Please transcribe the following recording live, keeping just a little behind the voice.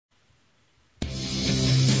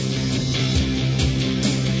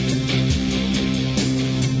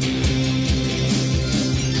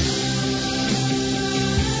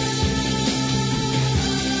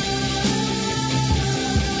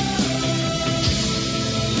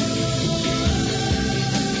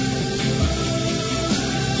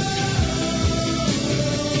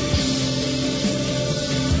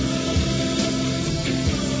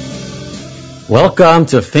Welcome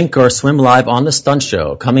to Finkorswim Live on the Stunt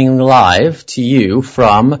Show, coming live to you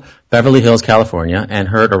from Beverly Hills, California, and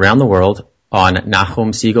heard around the world on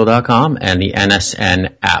NahumSiegel.com and the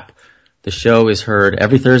NSN app. The show is heard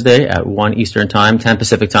every Thursday at 1 Eastern Time, 10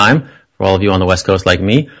 Pacific Time, for all of you on the West Coast like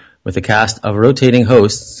me, with a cast of rotating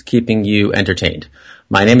hosts keeping you entertained.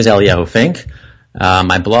 My name is Rabbi Fink.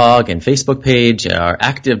 My blog and Facebook page are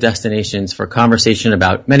active destinations for conversation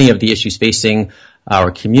about many of the issues facing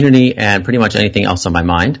our community and pretty much anything else on my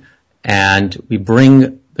mind. And we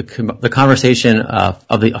bring the conversation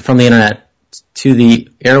from the internet to the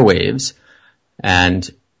airwaves. And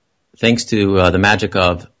thanks to the magic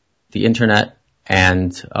of the internet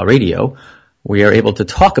and radio, we are able to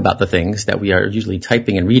talk about the things that we are usually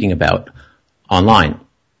typing and reading about online.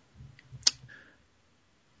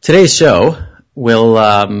 Today's show will,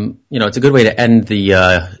 it's a good way to end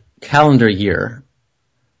the calendar year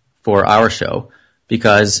for our show,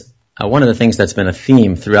 because one of the things that's been a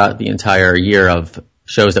theme throughout the entire year of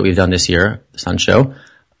shows that we've done this year, the Stunt Show,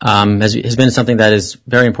 has been something that is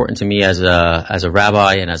very important to me as a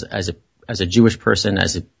rabbi and as a Jewish person,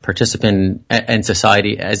 as a participant in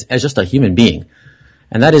society, as just a human being.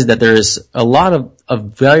 And that is that there's a lot of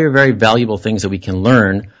very, very valuable things that we can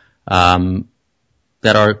learn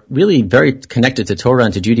that are really very connected to Torah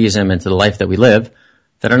and to Judaism and to the life that we live,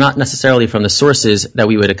 that are not necessarily from the sources that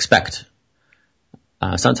we would expect.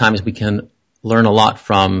 Sometimes we can learn a lot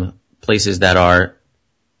from places that are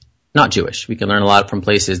not Jewish. We can learn a lot from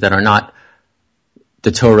places that are not the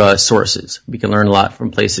Torah sources. We can learn a lot from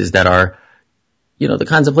places that are, the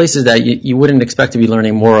kinds of places that you wouldn't expect to be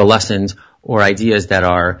learning moral lessons or ideas that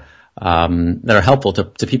are helpful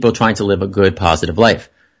to people trying to live a good, positive life.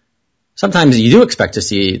 Sometimes you do expect to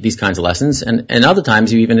see these kinds of lessons, and other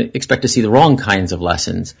times you even expect to see the wrong kinds of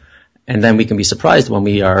lessons. And then we can be surprised when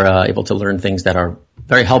we are able to learn things that are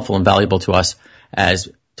very helpful and valuable to us as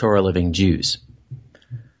Torah-living Jews.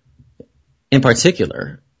 In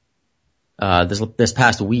particular, this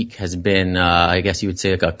past week has been, I guess you would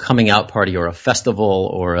say, like a coming out party or a festival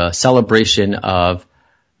or a celebration of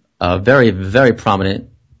a very, very prominent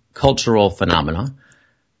cultural phenomena.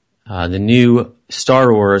 The new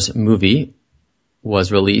Star Wars movie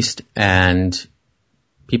was released, and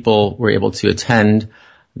people were able to attend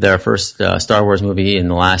their first Star Wars movie in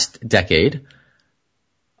the last decade.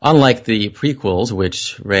 Unlike the prequels,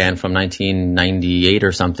 which ran from 1998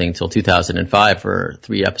 or something till 2005 for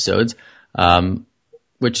 3 episodes,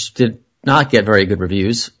 which did not get very good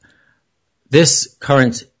reviews, this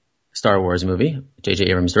current Star Wars movie, J.J.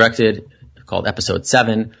 Abrams directed, called Episode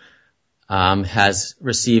 7, has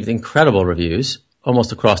received incredible reviews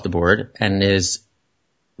almost across the board, and is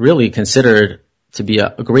really considered to be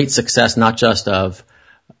a great success, not just of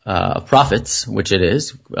profits, which it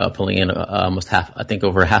is, pulling in almost over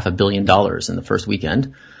 $500 million in the first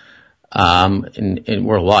weekend, in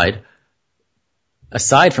worldwide.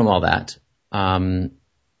 Aside from all that,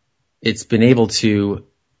 it's been able to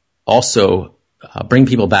also bring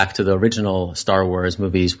people back to the original Star Wars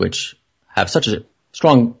movies, which have such a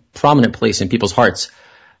strong, prominent place in people's hearts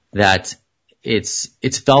that it's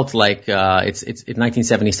felt like it's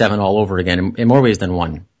 1977 all over again in more ways than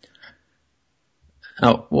one.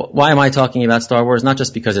 Now, why am I talking about Star Wars? Not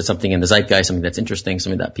just because it's something in the zeitgeist, something that's interesting,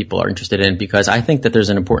 something that people are interested in, because I think that there's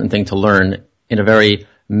an important thing to learn in a very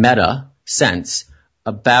meta sense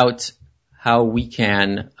about how we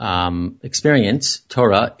can experience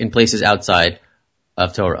Torah in places outside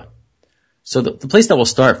of Torah. So the place that we'll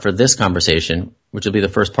start for this conversation, which will be the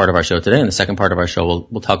first part of our show today, and the second part of our show,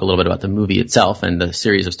 we'll talk a little bit about the movie itself and the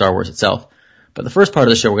series of Star Wars itself. But the first part of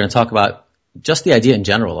the show, we're going to talk about just the idea in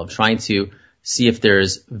general of trying to see if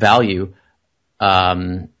there's value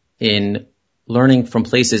in learning from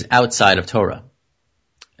places outside of Torah.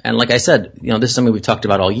 And like I said, this is something we've talked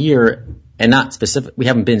about all year, and not specific. We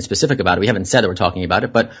haven't been specific about it. We haven't said that we're talking about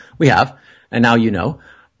it, but we have, and now you know.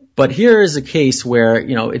 But here is a case where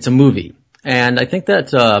it's a movie, and I think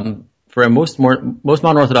that for most modern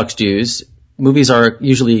Orthodox Jews, movies are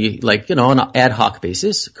usually like on an ad hoc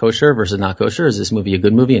basis, kosher versus not kosher. Is this movie a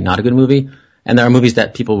good movie and not a good movie? And there are movies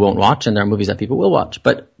that people won't watch, and there are movies that people will watch.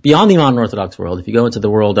 But beyond the modern Orthodox world, if you go into the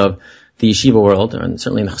world of the yeshiva world, and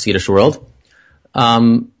certainly in the Hasidic world,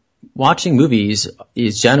 watching movies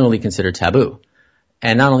is generally considered taboo.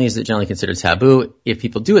 And not only is it generally considered taboo, if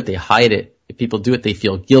people do it, they hide it. If people do it, they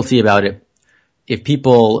feel guilty about it. If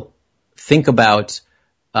people think about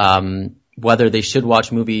whether they should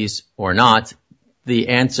watch movies or not, the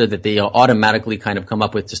answer that they automatically kind of come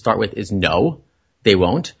up with to start with is no, they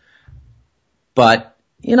won't. But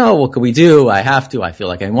what can we do? I have to. I feel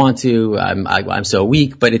like I want to. I'm so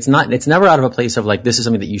weak. But it's never out of a place of like, this is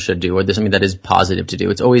something that you should do, or this is something that is positive to do.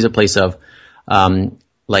 It's always a place of,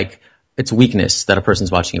 like, it's weakness that a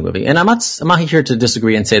person's watching a movie. And I'm not here to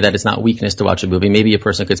disagree and say that it's not weakness to watch a movie. Maybe a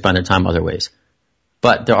person could spend their time other ways.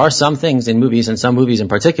 But there are some things in movies, and some movies in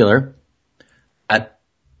particular, that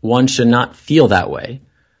one should not feel that way.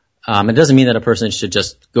 It doesn't mean that a person should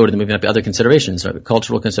just go to the movie. There might be other considerations, right?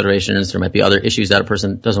 Cultural considerations. There might be other issues that a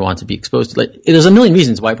person doesn't want to be exposed to. Like, there's a million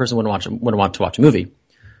reasons why a person wouldn't want to watch a movie.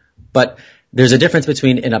 But there's a difference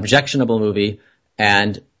between an objectionable movie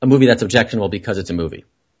and a movie that's objectionable because it's a movie.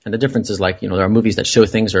 And the difference is, like, there are movies that show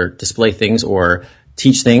things or display things or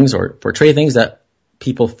teach things or portray things that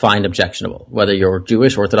people find objectionable. Whether you're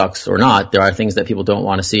Jewish, Orthodox, or not, there are things that people don't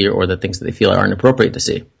want to see, or the things that they feel are inappropriate to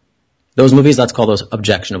see. Those movies, let's call those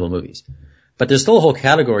objectionable movies. But there's still a whole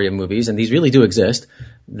category of movies, and these really do exist,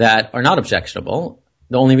 that are not objectionable.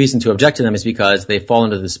 The only reason to object to them is because they fall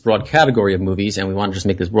into this broad category of movies, and we want to just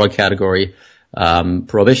make this broad category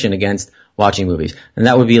prohibition against watching movies. And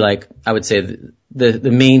that would be, like, I would say,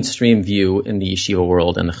 the mainstream view in the yeshiva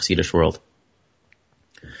world and the Chassidish world.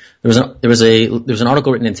 There was an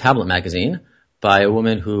article written in Tablet magazine by a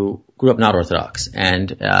woman who grew up not Orthodox,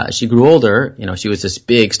 and she grew older. She was this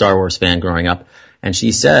big Star Wars fan growing up, and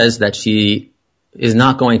she says that she is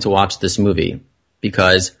not going to watch this movie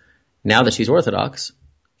because now that she's Orthodox,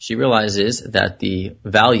 she realizes that the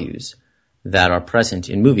values that are present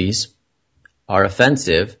in movies are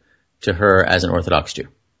offensive to her as an Orthodox Jew,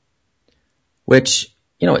 which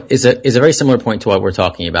is a very similar point to what we're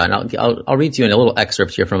talking about. And I'll read to you in a little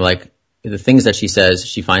excerpt here from, like, the things that she says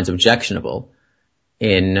she finds objectionable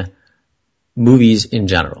in movies in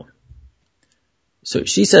general. So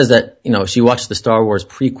she says that, she watched the Star Wars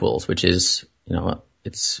prequels, which is,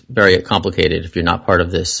 it's very complicated if you're not part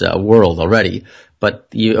of this world already.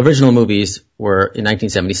 But the original movies were in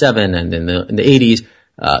 1977, and in the 80s,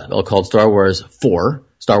 all called Star Wars 4,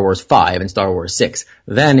 Star Wars 5, and Star Wars 6.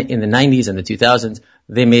 Then in the 90s and the 2000s,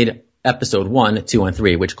 they made episode 1, 2, and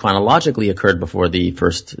 3, which chronologically occurred before the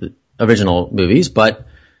first original movies, but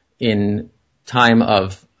in time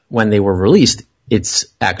of when they were released, it's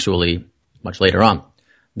actually much later on.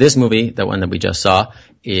 This movie, the one that we just saw,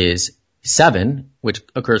 is 7, which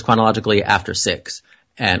occurs chronologically after 6,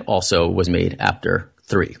 and also was made after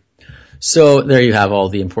 3. So there you have all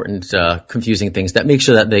the important, confusing things that make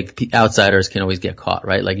sure that the outsiders can always get caught,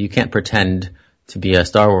 right? Like, you can't pretend to be a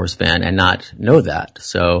Star Wars fan and not know that.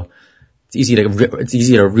 So it's easy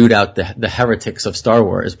to root out the heretics of Star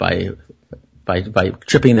Wars by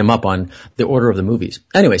tripping them up on the order of the movies.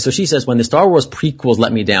 Anyway, so she says, when the Star Wars prequels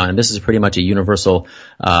let me down, and this is pretty much a universally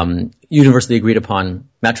agreed upon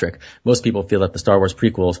metric. Most people feel that the Star Wars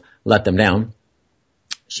prequels let them down.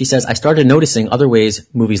 She says, I started noticing other ways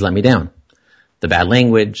movies let me down. The bad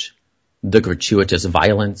language, the gratuitous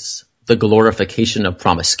violence, the glorification of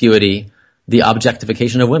promiscuity, the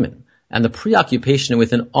objectification of women, and the preoccupation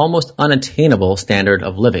with an almost unattainable standard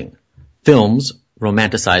of living. Films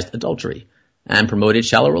romanticized adultery and promoted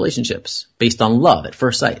shallow relationships based on love at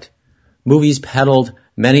first sight. Movies peddled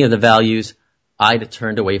many of the values I'd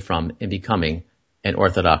turned away from in becoming an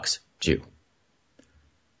Orthodox Jew.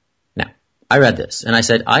 Now, I read this and I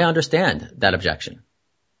said, I understand that objection.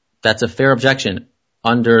 That's a fair objection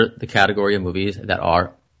under the category of movies that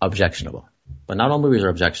are objectionable. But not all movies are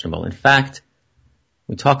objectionable. In fact,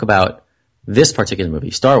 we talk about this particular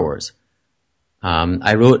movie, Star Wars.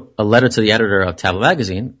 I wrote a letter to the editor of Tablet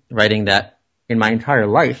magazine writing that in my entire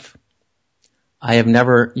life, I have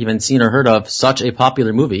never even seen or heard of such a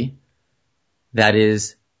popular movie that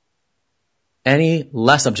is any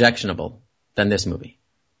less objectionable than this movie.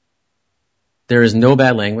 There is no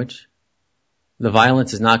bad language. The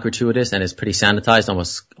violence is not gratuitous and is pretty sanitized,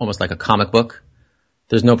 almost like a comic book.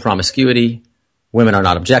 There's no promiscuity. Women are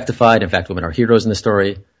not objectified. In fact, women are heroes in the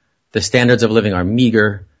story. The standards of living are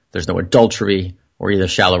meager. There's no adultery or either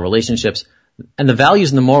shallow relationships. And the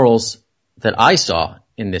values and the morals that I saw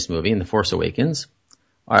in this movie, in The Force Awakens,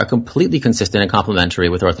 are completely consistent and complementary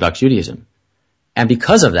with Orthodox Judaism. And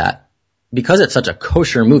because of that, because it's such a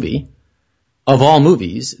kosher movie, of all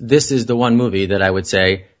movies, this is the one movie that I would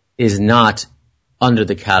say is not under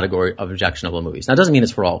the category of objectionable movies. Now, it doesn't mean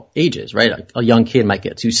it's for all ages, right? A young kid might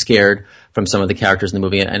get too scared from some of the characters in the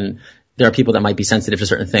movie, and there are people that might be sensitive to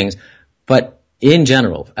certain things. But in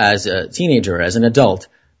general, as a teenager, as an adult,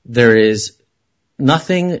 there is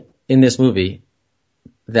nothing in this movie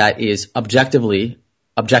that is objectively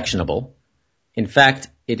objectionable. In fact,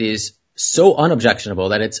 it is so unobjectionable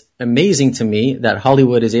that it's amazing to me that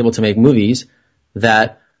Hollywood is able to make movies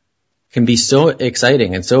that can be so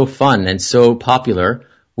exciting and so fun and so popular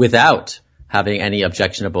without having any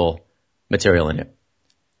objectionable material in it.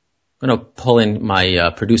 I'm going to pull in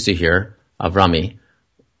my producer here, Avrami. I'm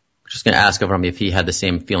just going to ask Avrami if he had the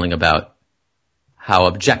same feeling about how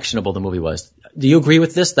objectionable the movie was. Do you agree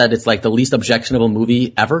with this, that it's like the least objectionable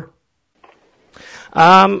movie ever?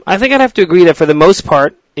 I think I'd have to agree that for the most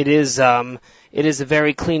part, it is a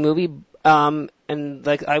very clean movie. And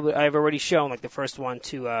like I've already shown, like the first one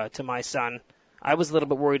to my son, I was a little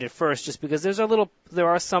bit worried at first, just because there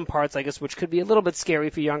are some parts, I guess, which could be a little bit scary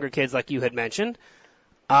for younger kids, like you had mentioned.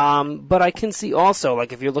 But I can see also,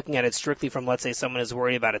 like if you're looking at it strictly from, let's say, someone is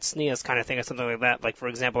worried about its sneas kind of thing or something like that. Like, for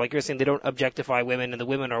example, like you're saying, they don't objectify women, and the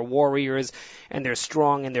women are warriors, and they're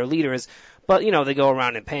strong, and they're leaders. But, they go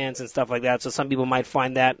around in pants and stuff like that, so some people might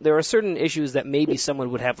find that. There are certain issues that maybe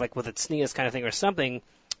someone would have, like with its sneas kind of thing or something,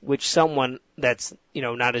 which someone that's,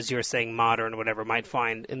 not as you're saying modern or whatever might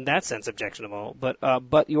find in that sense objectionable. But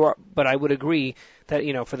I would agree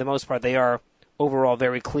that, for the most part, they are overall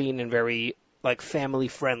very clean and very like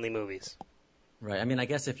family-friendly movies. Right. I mean, I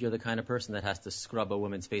guess if you're the kind of person that has to scrub a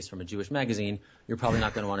woman's face from a Jewish magazine, you're probably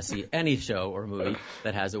not going to want to see any show or movie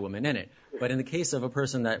that has a woman in it. But in the case of a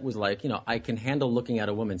person that was like, I can handle looking at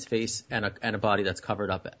a woman's face and a body that's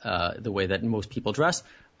covered up the way that most people dress,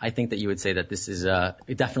 I think that you would say that this is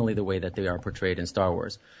definitely the way that they are portrayed in Star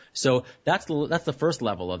Wars. So that's the first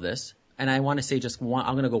level of this. And I want to say I'm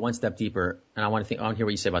going to go one step deeper, and I want to hear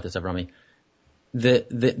what you say about this, Avrami.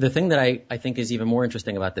 The thing that I think is even more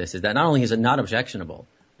interesting about this is that not only is it not objectionable,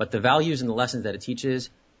 but the values and the lessons that it teaches,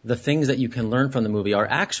 the things that you can learn from the movie are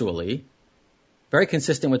actually very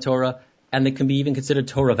consistent with Torah, and they can be even considered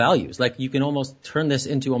Torah values. Like, you can almost turn this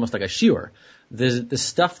into almost like a shiur. The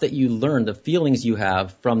stuff that you learn, the feelings you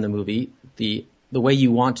have from the movie, the way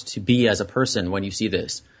you want to be as a person when you see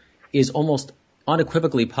this, is almost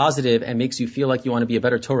unequivocally positive and makes you feel like you want to be a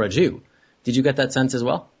better Torah Jew. Did you get that sense as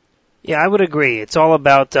well? Yeah, I would agree. It's all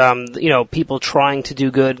about people trying to do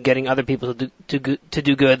good, getting other people to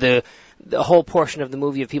do good. The whole portion of the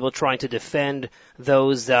movie of people trying to defend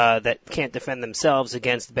those that can't defend themselves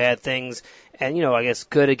against bad things, and I guess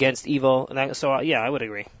good against evil. And I would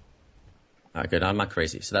agree. All right, good. I'm not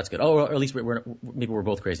crazy, so that's good. Oh, or at least maybe we're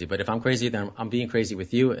both crazy. But if I'm crazy, then I'm being crazy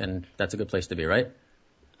with you, and that's a good place to be, right?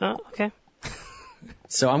 Oh, okay.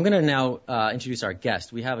 So I'm going to now introduce our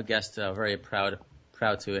guest. We have a guest, very proud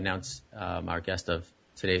to announce our guest of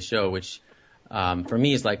today's show, which for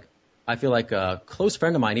me is like, I feel like a close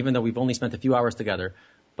friend of mine, even though we've only spent a few hours together.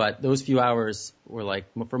 But those few hours were like,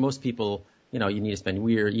 for most people, you need to spend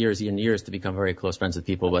years and years to become very close friends with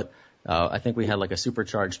people. But I think we had like a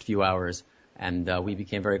supercharged few hours, and we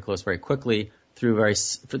became very close very quickly through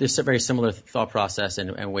this very similar thought process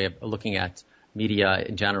and way of looking at media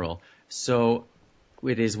in general. So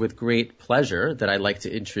it is with great pleasure that I'd like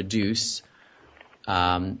to introduce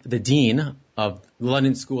the Dean of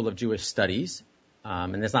London School of Jewish Studies,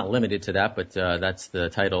 and it's not limited to that, but that's the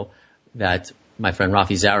title that my friend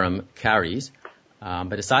Raphy Zarum carries.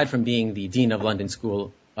 But aside from being the Dean of London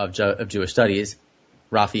School of Jewish Studies,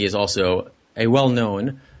 Raphy is also a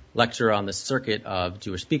well-known lecturer on the circuit of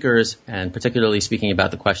Jewish speakers, and particularly speaking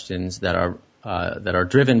about the questions that are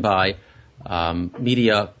driven by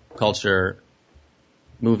media, culture,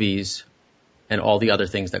 movies, and all the other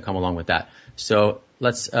things that come along with that. So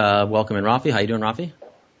let's welcome in Raphy. How you doing, Raphy?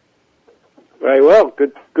 Very well.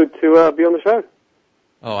 Good to be on the show.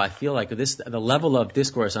 Oh, I feel like the level of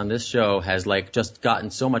discourse on this show has like just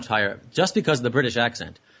gotten so much higher, just because of the British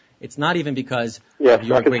accent. It's not even because yes, of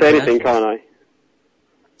your I can great say anything, can't I?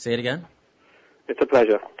 Say it again. It's a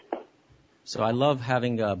pleasure. So I love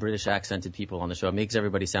having British accented people on the show. It makes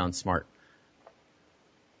everybody sound smart.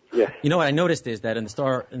 Yes. You know what I noticed is that in the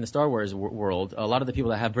Star Wars world, a lot of the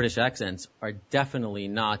people that have British accents are definitely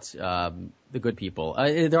not the good people.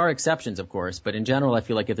 There are exceptions, of course, but in general, I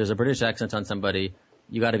feel like if there's a British accent on somebody,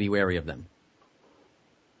 you got to be wary of them.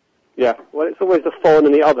 Yeah. Well, it's always the foreign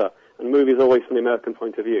and the other, and movies always from the American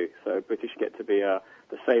point of view. So British get to be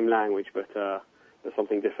the same language, but there's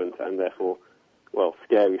something different, and therefore, well,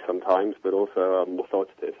 scary sometimes, but also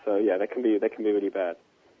authoritative. So yeah, they can be really bad.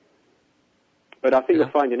 But I think you'll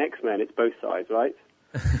find in X-Men, it's both sides, right?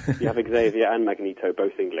 You have Xavier and Magneto,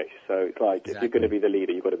 both English. So it's like, If you're going to be the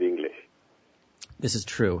leader, you've got to be English. This is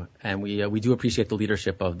true, and we do appreciate the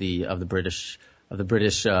leadership of the British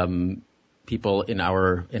people in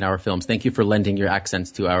our films. Thank you for lending your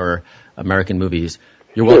accents to our American movies.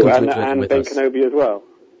 You're welcome to enjoy them with us. And Ben Kenobi as well.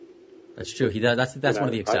 That's true. That's one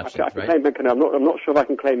of the exceptions, I can claim Ben Kenobi. I'm not sure if I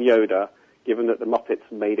can claim Yoda, given that the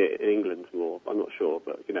Muppets made it in England more. I'm not sure,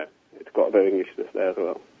 but it's got a bit of Englishness there as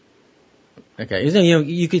well. Okay,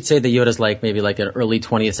 you could say that Yoda's like maybe like an early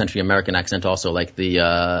 20th century American accent, also like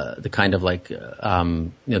the kind of like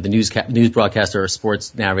the news broadcaster or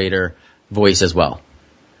sports narrator voice as well.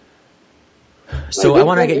 So I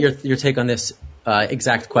want to get your take on this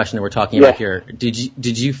exact question that we're talking about here.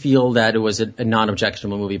 Did you feel that it was a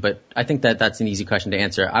non-objectionable movie? But I think that that's an easy question to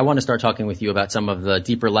answer. I want to start talking with you about some of the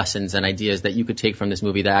deeper lessons and ideas that you could take from this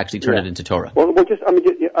movie that actually turn it into Torah. Well, let's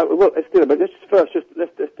do it. But let's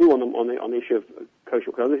do on the issue of kosher,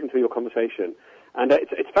 because I listened to your conversation, and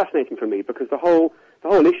it's fascinating for me because the whole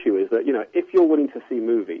issue is that if you're willing to see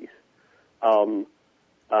movies.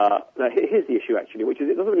 Here's the issue, actually, which is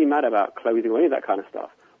it doesn't really matter about clothing or any of that kind of stuff.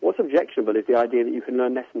 What's objectionable is the idea that you can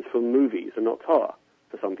learn lessons from movies and not Torah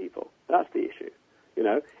for some people. That's the issue.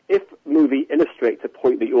 If movie illustrates a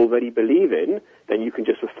point that you already believe in, then you can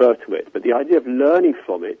just refer to it. But the idea of learning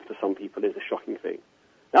from it for some people is a shocking thing.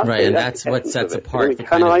 That's what sets apart the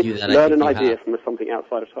kind of view that I think you learn an idea from something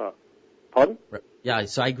outside of Torah? Pardon? Right. Yeah,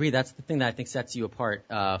 so I agree. That's the thing that I think sets you apart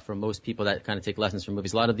from most people that kind of take lessons from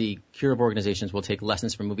movies. A lot of the curative organizations will take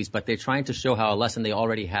lessons from movies, but they're trying to show how a lesson they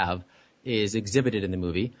already have is exhibited in the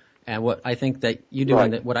movie. And what I think that you do,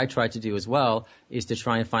 and what I try to do as well, is to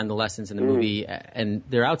try and find the lessons in the movie, and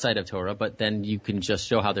they're outside of Torah, but then you can just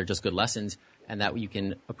show how they're just good lessons, and that you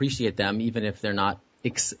can appreciate them even if they're not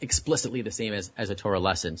explicitly the same as a Torah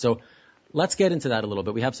lesson. So let's get into that a little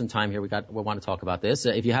bit. We have some time here. We want to talk about this.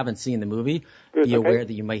 If you haven't seen the movie, be aware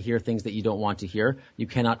that you might hear things that you don't want to hear. You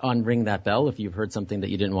cannot unring that bell if you've heard something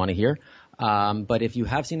that you didn't want to hear. But if you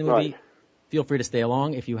have seen the movie, feel free to stay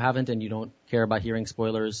along. If you haven't and you don't care about hearing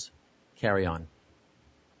spoilers, carry on.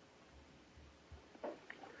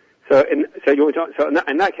 So in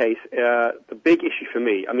that case, the big issue for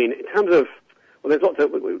me, I mean, in terms of, there's lots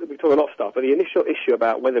of, we talk a lot of stuff, but the initial issue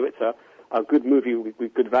about whether it's a good movie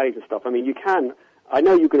with good values and stuff, I mean, I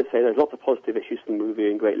know you're going to say there's lots of positive issues to the movie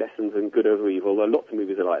and great lessons and good over evil. There are lots of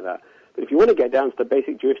movies that are like that. But if you want to get down to the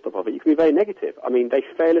basic Jewish stuff of it, you can be very negative. I mean, they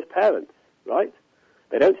fail as parents, right?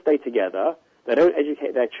 They don't stay together. They don't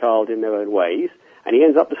educate their child in their own ways. And he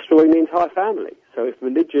ends up destroying the entire family. So if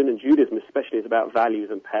religion and Judaism especially is about values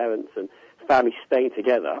and parents and families staying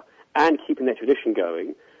together and keeping their tradition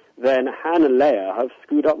going, then Han and Leia have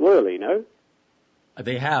screwed up royally, no?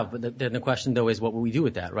 They have, but then the question, though, is what will we do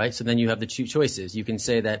with that, right? So then you have the two choices. You can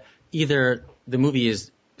say that either the movie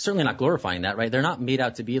is certainly not glorifying that, right? They're not made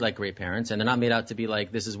out to be like great parents, and they're not made out to be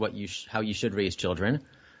like this is what how you should raise children.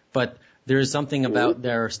 But there is something about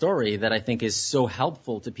their story that I think is so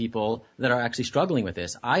helpful to people that are actually struggling with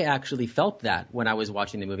this. I actually felt that when I was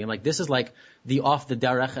watching the movie. I'm like, this is like the off the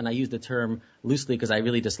derech, and I use the term loosely because I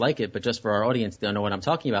really dislike it, but just for our audience, they'll know what I'm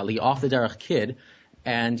talking about. The off the derech kid,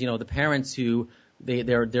 and the parents who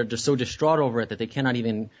they're just so distraught over it that they cannot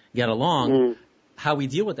even get along. How we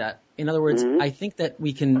deal with that? In other words, I think that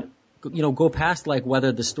we can go past like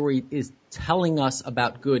whether the story is telling us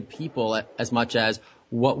about good people as much as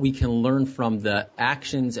what we can learn from the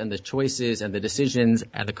actions and the choices and the decisions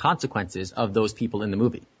and the consequences of those people in the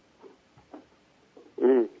movie.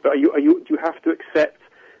 But do you have to accept,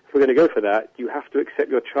 if we're going to go for that, do you have to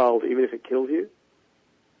accept your child even if it kills you?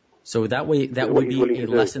 So that way, that would be a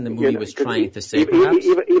lesson the movie was trying to say, perhaps?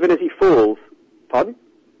 Even as he falls, pardon?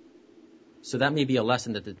 So that may be a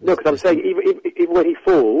lesson that... No, because I'm saying even when he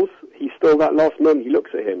falls, he's still, that last moment he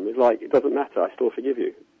looks at him, it's like, it doesn't matter, I still forgive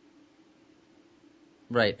you.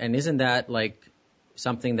 Right, and isn't that like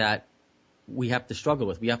something that we have to struggle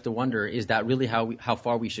with? We have to wonder, is that really how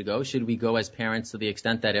far we should go? Should we go as parents to the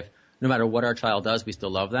extent that if no matter what our child does, we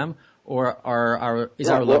still love them? Or is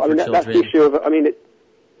our love for children... That's the issue of,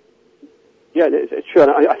 it's true.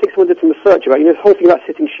 And I think someone did some research about, this whole thing about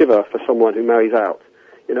sitting shiva for someone who marries out.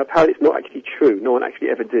 Apparently it's not actually true. No one actually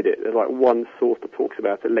ever did it. There's like one source that talks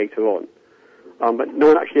about it later on. But no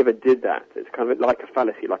one actually ever did that. It's kind of like a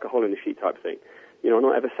fallacy, like a hole in the sheet type thing. No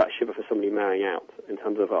one ever sat shiva for somebody marrying out in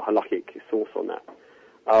terms of a halakhic source on that.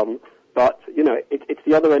 But it's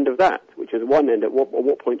the other end of that, which is one end. At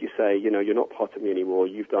what point you say, you're not part of me anymore,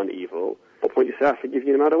 you've done evil. At what point you say, I forgive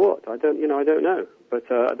you no matter what. I don't know. But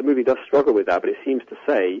the movie does struggle with that, but it seems to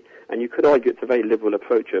say, and you could argue it's a very liberal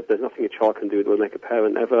approach of there's nothing a child can do that will make a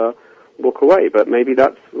parent ever walk away. But maybe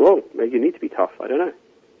that's wrong. Maybe you need to be tough. I don't know.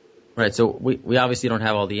 Right, so we obviously don't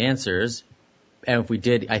have all the answers. And if we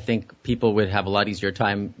did, I think people would have a lot easier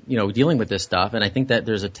time, dealing with this stuff. And I think that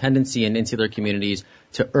there's a tendency in insular communities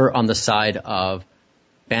to err on the side of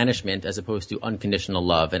banishment as opposed to unconditional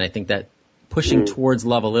love. And I think that pushing towards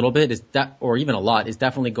love a little bit or even a lot is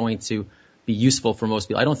definitely going to be useful for most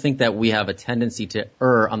people. I don't think that we have a tendency to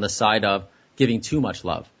err on the side of giving too much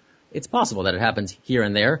love. It's possible that it happens here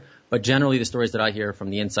and there, But generally, the stories that I hear from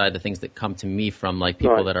the inside, the things that come to me from like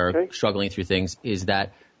people that are struggling through things, is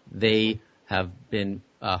that they have been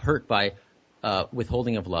hurt by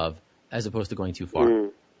withholding of love as opposed to going too far.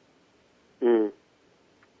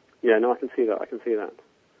 Yeah, no, I can see that.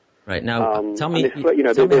 Right now, tell me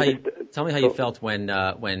how you felt when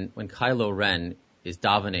Kylo Ren is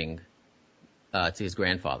davening to his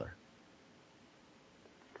grandfather.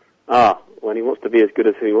 When he wants to be as good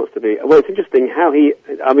as who he wants to be. Well, it's interesting how we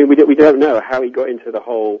don't know how he got into the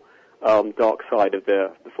whole dark side of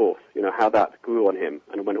the Force. You know, how that grew on him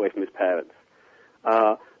and went away from his parents.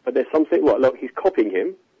 But there's something. Look, he's copying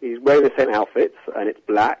him. He's wearing the same outfits, and it's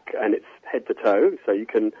black, and it's head to toe, so you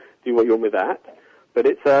can do what you want with that. But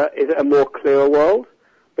is it a more clearer world?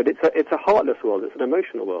 But it's a heartless world. It's an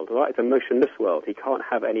emotional world, right? It's a emotionless world. He can't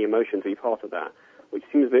have any emotion to be part of that, which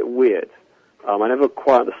seems a bit weird. I never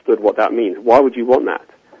quite understood what that means. Why would you want that?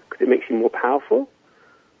 Because it makes you more powerful?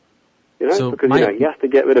 You know, he has to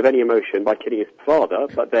get rid of any emotion by killing his father,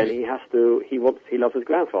 but then he loves his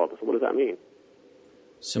grandfather. So what does that mean?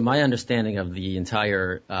 So my understanding of the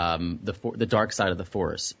entire the dark side of the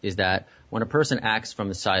Force is that when a person acts from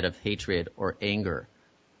the side of hatred or anger,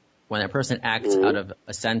 when a person acts out of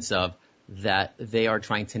a sense of that they are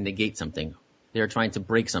trying to negate something, they are trying to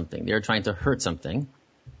break something, they are trying to hurt something,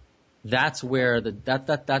 that's where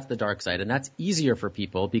that's the dark side, and that's easier for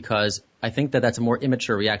people because I think that's a more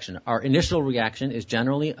immature reaction. Our initial reaction is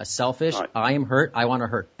generally a selfish, I am hurt, I want to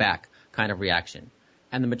hurt back kind of reaction.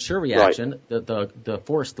 And the mature reaction, the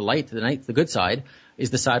Force, the light, the good side, is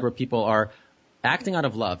the side where people are acting out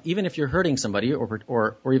of love. Even if you're hurting somebody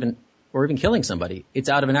or even killing somebody, it's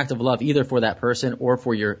out of an act of love either for that person or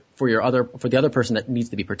for the other person that needs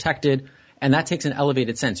to be protected. And that takes an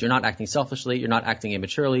elevated sense. You're not acting selfishly, you're not acting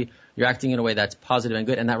immaturely, you're acting in a way that's positive and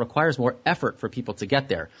good, and that requires more effort for people to get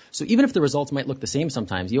there. So even if the results might look the same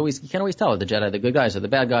sometimes, you can't always tell, are the Jedi the good guys or the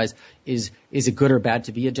bad guys? Is it good or bad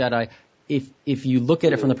to be a Jedi? If you look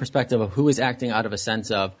at it from the perspective of who is acting out of a sense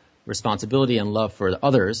of responsibility and love for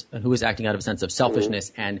others, and who is acting out of a sense of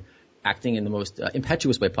selfishness and acting in the most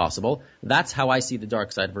impetuous way possible, that's how I see the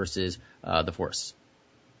dark side versus the Force.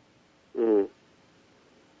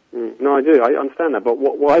 No, I do. I understand that. But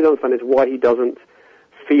what I don't understand is why he doesn't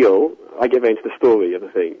feel, I get very into the story of the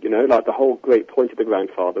thing, you know, like the whole great point of the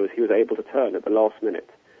grandfather was he was able to turn at the last minute.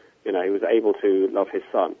 You know, he was able to love his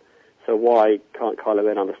son. So why can't Kylo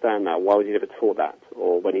Ren understand that? Why was he never taught that?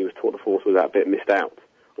 Or when he was taught the Force, was that a bit missed out?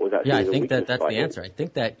 Or was that I think that's the answer. I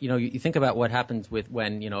think that, you think about what happens with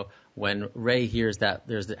when Rey hears that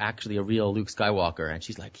there's actually a real Luke Skywalker, and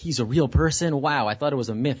she's like, he's a real person? Wow, I thought it was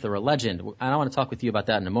a myth or a legend. I want to talk with you about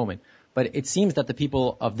that in a moment. But it seems that the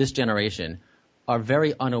people of this generation are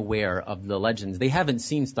very unaware of the legends. They haven't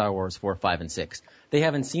seen Star Wars 4, 5, and 6. They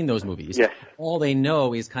haven't seen those movies. Yes. All they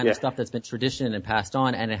know is kind of stuff that's been tradition and passed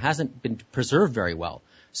on, and it hasn't been preserved very well.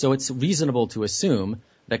 So it's reasonable to assume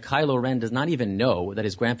that Kylo Ren does not even know that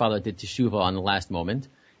his grandfather did Teshuvah on the last moment,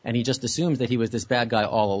 and he just assumes that he was this bad guy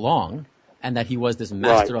all along, and that he was this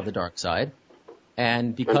master of the dark side.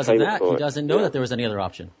 And because of that, he doesn't know that there was any other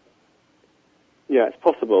option. Yeah, it's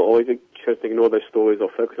possible. Or he chose to ignore those stories or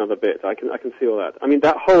focus on other bits. I can see all that. I mean,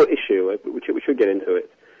 that whole issue, we should get into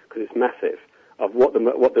it because it's massive, of what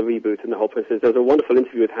the reboot and the whole process. There's a wonderful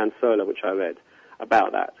interview with Han Solo which I read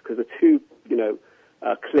about that, because the two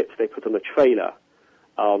clips they put on the trailer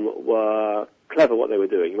were clever what they were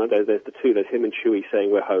doing. You know, there's the two. There's him and Chewie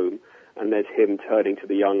saying we're home, and there's him turning to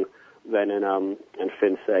the young Ren and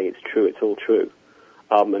Finn saying it's true, it's all true.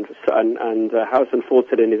 And Harrison Ford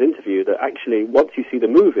said in his interview that actually once you see the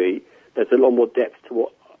movie, there's a lot more depth to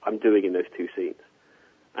what I'm doing in those two scenes.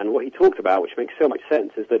 And what he talked about, which makes so much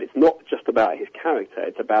sense, is that it's not just about his character,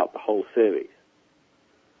 it's about the whole series.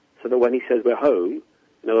 So that when he says we're home,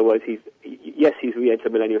 in other words, he's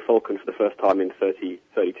re-entered Millennium Falcon for the first time in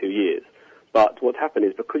 32 years. But what's happened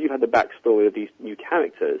is because you've had the backstory of these new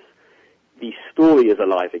characters, the story is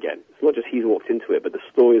alive again. It's not just he's walked into it, but the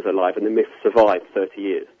story is alive, and the myth survived 30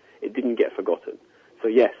 years. It didn't get forgotten. So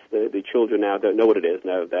yes, the children now don't know what it is.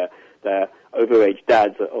 No, their overage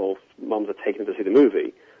dads or mums are taking them to see the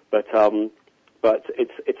movie, but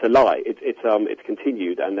it's a lie. It's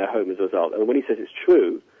continued, and they're home as a result. And when he says it's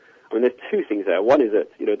true, I mean, there's two things there. One is that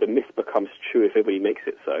the myth becomes true if everybody makes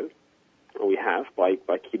it so, and we have by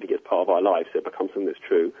keeping it as part of our lives, so it becomes something that's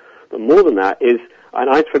true. But more than that is, and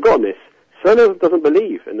I'd forgotten this, Solo doesn't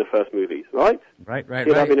believe in the first movies, right? Right.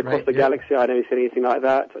 I've been across the galaxy, I don't see anything like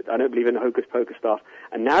that. I don't believe in the hocus pocus stuff.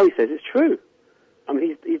 And now he says it's true. I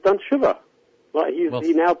mean, he's done Shiva. Like,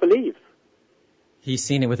 he now believes. He's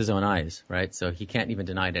seen it with his own eyes, right? So he can't even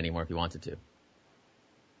deny it anymore if he wanted to.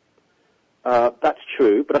 That's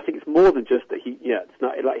true, but I think it's more than just that it's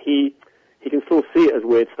not like he can still see it as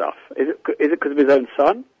weird stuff. Is it because of his own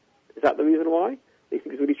son? Is that the reason why? You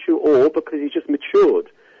think it's really true, or because he's just matured?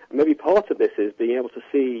 And maybe part of this is being able to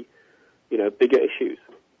see, bigger issues.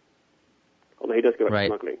 Although he does go back to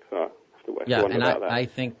smuggling, so I have to wonder about that. I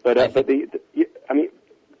think, but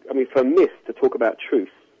for a myth to talk about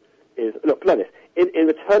truth is, look, this. In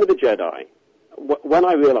Return of the Jedi, when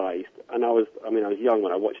I realized, and I was young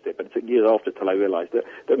when I watched it, but it took years after till I realized that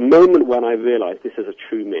the moment when I realized this is a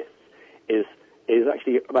true myth is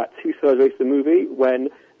actually about 2/3 way through the movie, when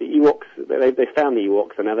the Ewoks, they found the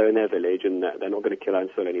Ewoks, and now they're in their village, and they're not going to kill Han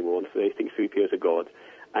Solo anymore, and so they think 3PO is a god.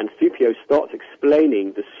 And 3PO starts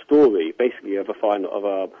explaining the story, basically, of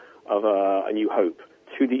a New Hope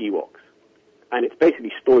to the Ewoks. And it's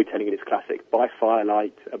basically storytelling in its classic, by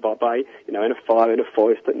firelight, in a fire in a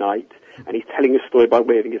forest at night, and he's telling a story by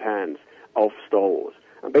waving his hands of Star Wars.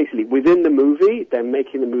 And basically, within the movie, they're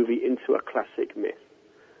making the movie into a classic myth.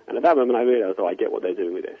 And at that moment, I realized, I get what they're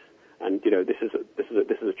doing with this. And this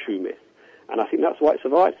is a true myth. And I think that's why it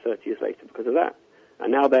survived 30 years later, because of that.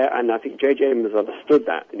 And I think J.J. Abrams has understood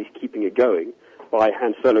that, and he's keeping it going by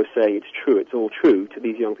Han Solo saying it's all true to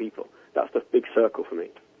these young people. That's the big circle for me.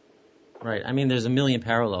 Right. I mean, there's a million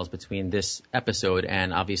parallels between this episode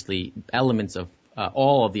and obviously elements of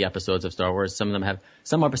all of the episodes of Star Wars. Some of them have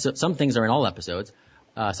some things are in all episodes,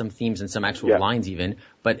 some themes and some actual lines even.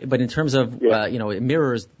 But in terms of it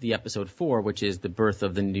mirrors the episode 4, which is the birth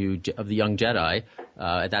of the young Jedi.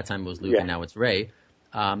 At that time it was Luke, and now it's Rey.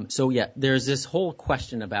 There's this whole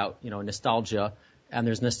question about nostalgia, and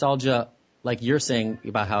there's nostalgia like you're saying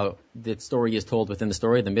about how the story is told within the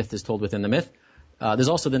story, the myth is told within the myth. There's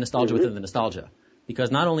also the nostalgia within the nostalgia,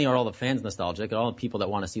 because not only are all the fans nostalgic, all the people that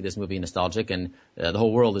want to see this movie nostalgic, and the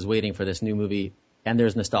whole world is waiting for this new movie, and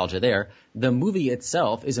there's nostalgia there. The movie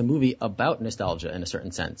itself is a movie about nostalgia in a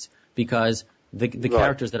certain sense, because the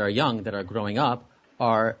characters that are young, that are growing up,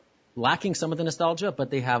 are lacking some of the nostalgia, but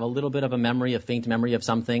they have a little bit of a faint memory of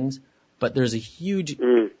some things. But there's a huge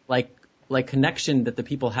like connection that the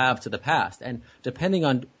people have to the past, and depending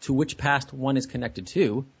on to which past one is connected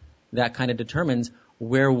to, that kind of determines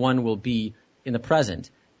where one will be in the present.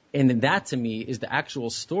 And that, to me, is the actual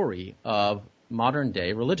story of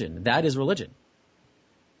modern-day religion. That is religion.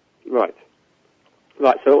 Right.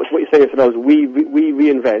 So what you're saying is, we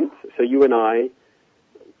reinvent. So you and I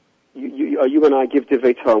give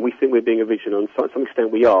divrei Torah, and we think we're being original. And to some extent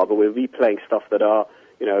we are, but we're replaying stuff that our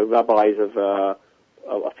rabbis of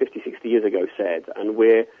 50, 60 years ago said, and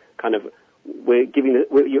we're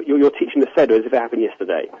you're teaching the Sedra as if it happened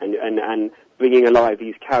yesterday, and bringing alive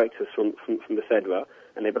these characters from the Sedra,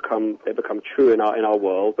 and they become true in our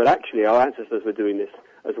world. But actually, our ancestors were doing this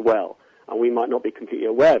as well, and we might not be completely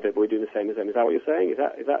aware of it, but we're doing the same as them. Is that what you're saying? Is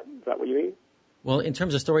that what you mean? Well, in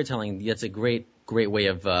terms of storytelling, that's a great way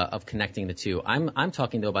of connecting the two. I'm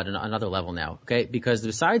talking though about another level now, okay? Because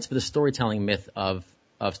besides for the storytelling myth of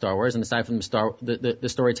Star Wars, and aside from the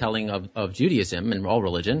storytelling of Judaism and all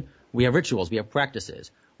religion, we have rituals, we have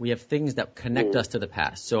practices, we have things that connect us to the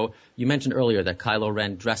past. So you mentioned earlier that Kylo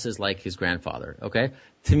Ren dresses like his grandfather, okay?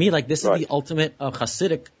 To me, this is the ultimate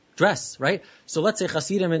Hasidic dress, right? So let's say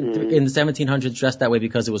Hasidim in the 1700s dressed that way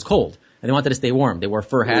because it was cold, and they wanted to stay warm. They wore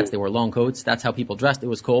fur hats, they wore long coats. That's how people dressed. It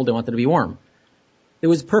was cold, they wanted to be warm. It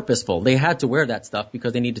was purposeful. They had to wear that stuff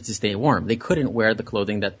because they needed to stay warm. They couldn't wear the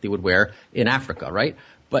clothing that they would wear in Africa, right?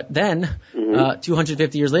 But then,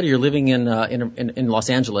 250 years later, you're living in Los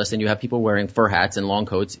Angeles, and you have people wearing fur hats and long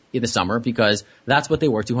coats in the summer because that's what they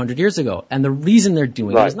wore 200 years ago. And the reason they're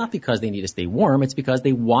doing it is not because they need to stay warm. It's because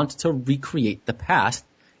they want to recreate the past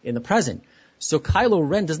in the present. So Kylo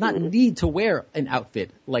Ren does not need to wear an outfit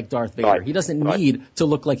like Darth Vader. He doesn't need to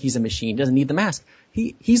look like he's a machine. He doesn't need the mask.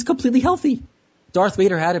 He's completely healthy. Darth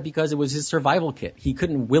Vader had it because it was his survival kit. He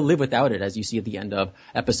couldn't live without it, as you see at the end of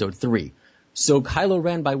Episode 3. So Kylo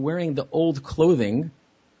Ren, by wearing the old clothing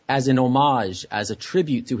as an homage, as a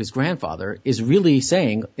tribute to his grandfather, is really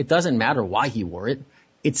saying it doesn't matter why he wore it.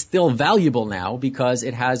 It's still valuable now because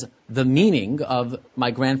it has the meaning of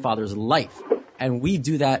my grandfather's life. And we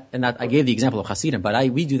do that, and I gave the example of Hasidim, but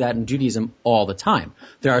we do that in Judaism all the time.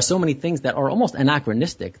 There are so many things that are almost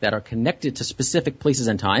anachronistic, that are connected to specific places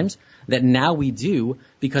and times, that now we do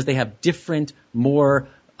because they have different, more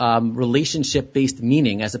relationship-based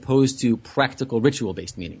meaning as opposed to practical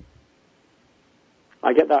ritual-based meaning.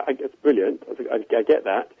 I get that. It's brilliant. I get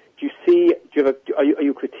that. Are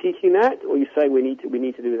you critiquing that, or are you saying we need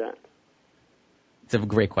to do that? It's a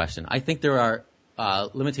great question. I think there are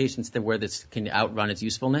limitations to where this can outrun its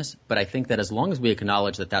usefulness, but I think that as long as we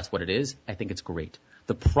acknowledge that that's what it is, I think it's great.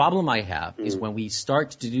 The problem I have is when we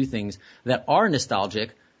start to do things that are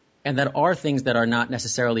nostalgic and that are things that are not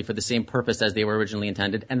necessarily for the same purpose as they were originally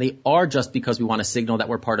intended, and they are just because we want to signal that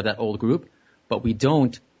we're part of that old group, but we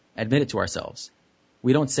don't admit it to ourselves.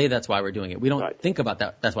 We don't say that's why we're doing it. We don't think about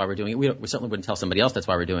that's why we're doing it. We certainly wouldn't tell somebody else that's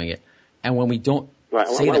why we're doing it. And when we don't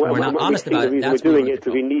say that, we're not honest about it, that's we're doing it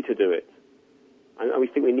because we need to do it. And we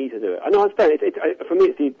think we need to do it. I know, I understand. For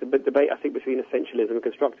me, it's the debate, I think, between essentialism and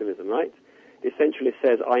constructivism, right? The essentialist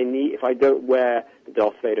says, if I don't wear the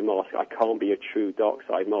Darth Vader mask, I can't be a true dark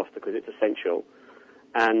side master because it's essential.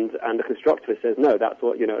 And the constructivist says, no, that's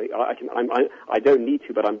what, I don't need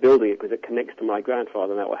to, but I'm building it because it connects to my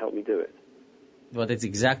grandfather and that will help me do it. Well, that's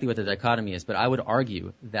exactly what the dichotomy is. But I would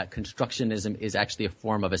argue that constructionism is actually a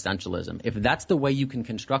form of essentialism. If that's the way you can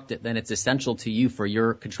construct it, then it's essential to you for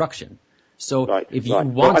your construction. So if you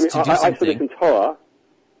want to do something... I saw this in Torah.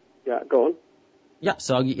 Yeah, go on. Yeah,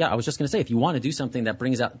 I was just going to say, if you want to do something that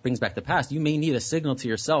brings back the past, you may need a signal to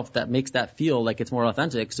yourself that makes that feel like it's more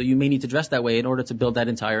authentic. So you may need to dress that way in order to build that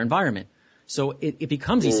entire environment. So it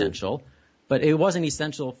becomes essential, but it wasn't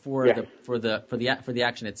essential for the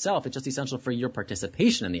action itself. It's just essential for your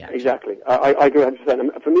participation in the action. Exactly. I agree 100%.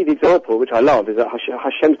 And for me, the example, which I love, is that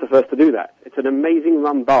Hashem's the first to do that. It's an amazing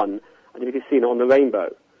Ramban. I don't know if you've seen it on the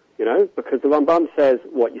rainbow. Because the Ramban says,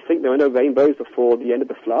 you think there are no rainbows before the end of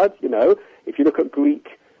the flood? If you look at Greek,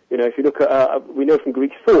 we know from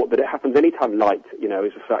Greek thought that it happens anytime light,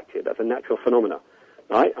 is refracted. That's a natural phenomena,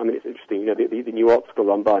 right? I mean, it's interesting, the New Optical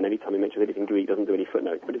Ramban, anytime he mentions anything Greek, doesn't do any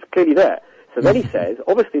footnotes, but it's clearly there. So then he says,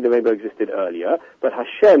 obviously the rainbow existed earlier, but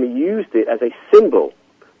Hashem used it as a symbol,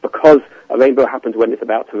 because a rainbow happens when it's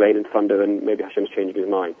about to rain and thunder, and maybe Hashem's changing his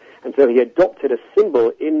mind. And so he adopted a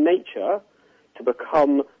symbol in nature to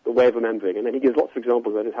become the way of remembering. And then he gives lots of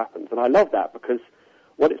examples where this happens. And I love that because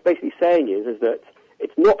what it's basically saying is that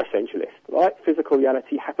it's not essentialist, right? Physical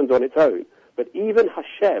reality happens on its own. But even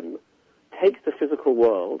Hashem takes the physical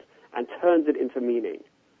world and turns it into meaning.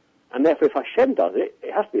 And therefore, if Hashem does it,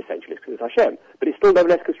 it has to be essentialist because it's Hashem. But it's still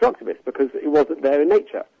nevertheless constructivist because it wasn't there in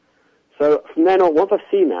nature. So from then on, once I've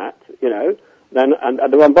seen that, then, and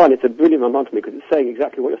the Ramban, it's a brilliant Ramban to me because it's saying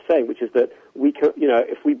exactly what you're saying, which is that we can,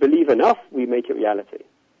 if we believe enough, we make it reality.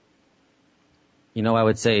 I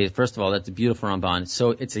would say, first of all, that's a beautiful Ramban.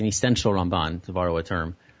 So it's an essential Ramban, to borrow a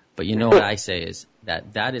term. But what I say is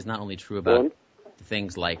that is not only true about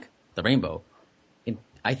things like the rainbow.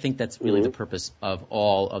 I think that's really the purpose of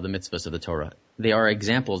all of the mitzvahs of the Torah. They are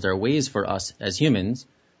examples, they're ways for us as humans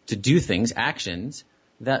to do things, actions,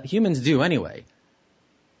 that humans do anyway.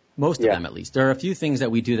 Most of them, at least. There are a few things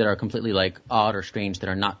that we do that are completely odd or strange that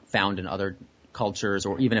are not found in other cultures,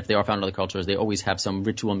 or even if they are found in other cultures, they always have some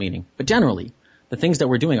ritual meaning. But generally, the things that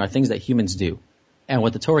we're doing are things that humans do. And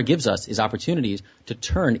what the Torah gives us is opportunities to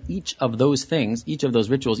turn each of those things, each of those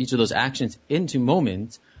rituals, each of those actions into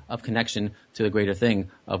moments of connection to the greater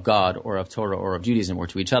thing of God or of Torah or of Judaism or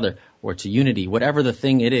to each other or to unity, whatever the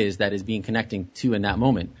thing it is that is being connecting to in that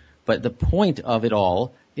moment. But the point of it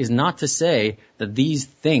all is not to say that these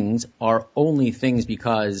things are only things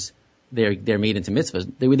because they're made into mitzvahs.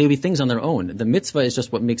 They would be things on their own. The mitzvah is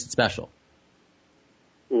just what makes it special.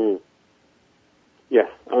 Yes,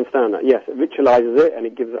 I understand that. Yes, it ritualizes it and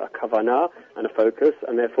it gives it a kavanah and a focus,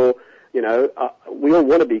 and therefore, we all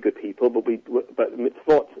want to be good people, but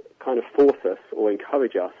mitzvot kind of force us or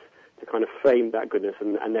encourage us to kind of frame that goodness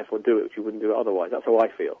and therefore do it, which you wouldn't do otherwise. That's how I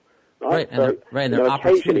feel. Right. And there are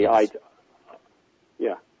occasionally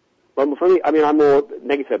Well, for me, I'm more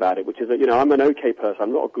negative about it, which is that, I'm an okay person,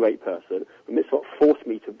 I'm not a great person, but mitzvot forced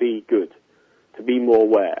me to be good, to be more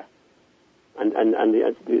aware. So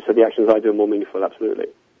the actions I do are more meaningful, absolutely.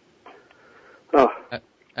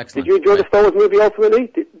 Excellent. Did you enjoy the Star Wars movie ultimately?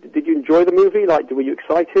 Did you enjoy the movie? Were you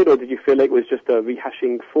excited, or did you feel like it was just a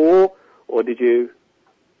rehashing 4, or did you...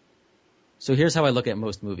 So here's how I look at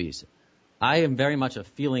most movies. I am very much a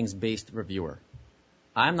feelings-based reviewer.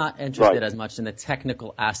 I'm not interested as much in the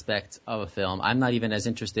technical aspects of a film. I'm not even as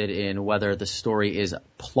interested in whether the story is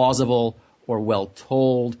plausible or well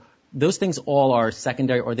told. Those things all are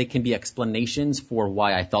secondary, or they can be explanations for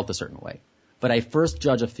why I felt a certain way. But I first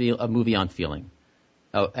judge a movie on feeling.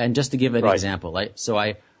 And just to give an example, I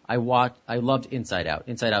loved Inside Out.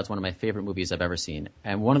 Inside Out is one of my favorite movies I've ever seen.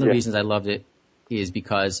 And one of the reasons I loved it is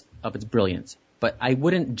because of its brilliance. But I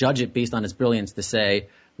wouldn't judge it based on its brilliance to say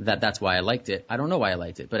that that's why I liked it. I don't know why I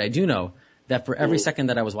liked it, but I do know that for every second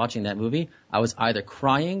that I was watching that movie, I was either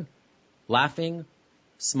crying, laughing,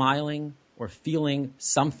 smiling, or feeling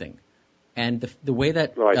something. And the way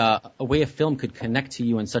that a way a film could connect to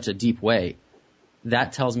you in such a deep way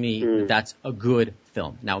that tells me that that's a good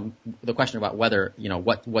film. Now, the question about whether,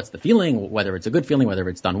 what's the feeling, whether it's a good feeling, whether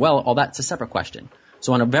it's done well, all that's a separate question.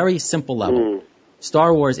 So on a very simple level,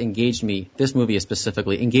 Star Wars engaged me, this movie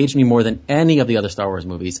specifically, engaged me more than any of the other Star Wars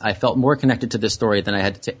movies. I felt more connected to this story than I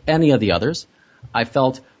had to any of the others. I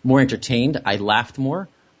felt more entertained. I laughed more.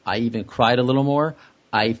 I even cried a little more.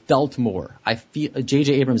 I felt more.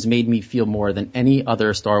 J.J. Abrams made me feel more than any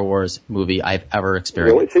other Star Wars movie I've ever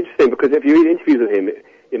experienced. It's interesting because if you read interviews with him,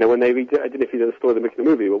 when they read, I don't know if you know the story they're making the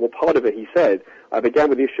movie, but part of it he said, I began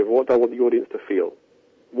with the issue of what do I want the audience to feel?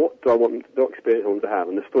 What do I want the experience I want to have?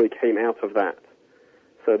 And the story came out of that.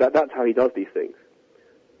 So that's how he does these things.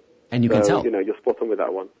 And you can tell. You're spot on with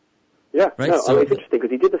that one. Yeah, right? It's interesting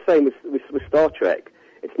because he did the same with Star Trek.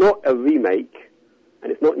 It's not a remake.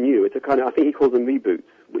 And it's not new. It's a kind of, I think he calls them reboots,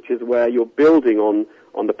 which is where you're building on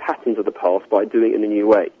the patterns of the past by doing it in a new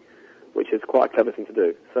way, which is quite a clever thing to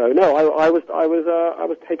do. So no, I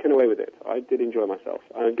was taken away with it. I did enjoy myself.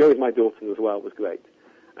 And going with my daughters as well was great.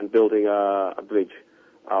 And building a bridge.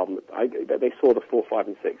 They saw the 4, 5,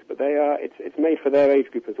 and 6, but it's made for their age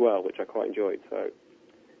group as well, which I quite enjoyed. So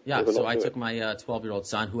yeah, so I took my 12-year-old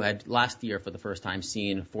son, who had last year for the first time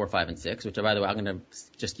seen 4, 5, and 6, which, by the way, I'm going to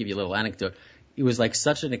just give you a little anecdote. It was like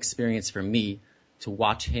such an experience for me to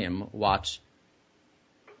watch him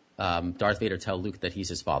Darth Vader tell Luke that he's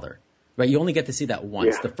his father. Right? You only get to see that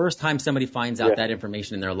once. Yeah. The first time somebody finds out that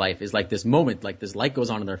information in their life is like this moment, like this light goes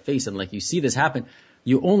on in their face, and like you see this happen.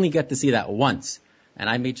 You only get to see that once. And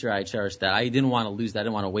I made sure I cherished that. I didn't want to lose that. I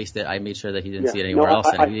didn't want to waste it. I made sure that he didn't see it anywhere else,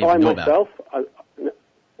 and he didn't even know about it.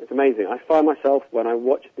 It's amazing. I find myself, when I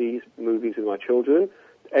watch these movies with my children,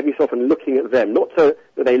 every so often looking at them, not so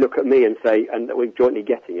that they look at me and say, and that we're jointly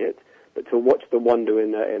getting it, but to watch the wonder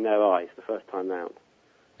in their eyes the first time round.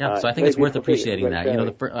 Yeah, so I think it's worth appreciating that.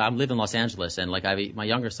 I live in Los Angeles, and my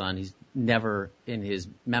younger son, he's never in his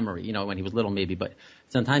memory, when he was little maybe, but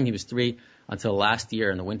sometime he was 3 until last year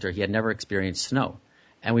in the winter, he had never experienced snow.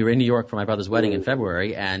 And we were in New York for my brother's wedding in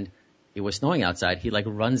February, and it was snowing outside. He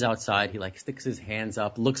runs outside, he sticks his hands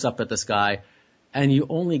up, looks up at the sky, and you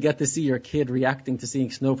only get to see your kid reacting to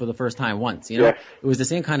seeing snow for the first time once. It was the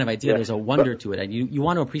same kind of idea. There's a wonder to it, and you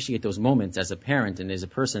want to appreciate those moments as a parent and as a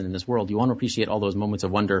person in this world. You want to appreciate all those moments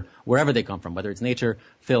of wonder wherever they come from, whether it's nature,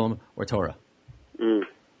 film, or Torah.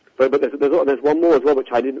 But there's one more as well which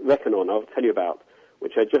I didn't reckon on. I'll tell you about,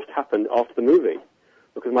 which had just happened after the movie.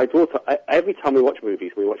 Because my daughter, every time we watch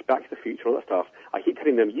movies, we watch Back to the Future and all that stuff, I keep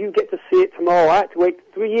telling them, you get to see it tomorrow. I had to wait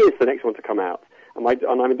 3 years for the next one to come out. And my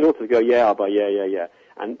daughters go, yeah, Abba, yeah.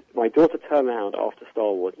 And my daughter turned around after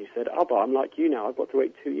Star Wars and she said, Abba, I'm like you now. I've got to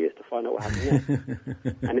wait 2 years to find out what happens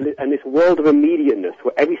next. and this world of immediateness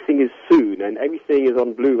where everything is soon and everything is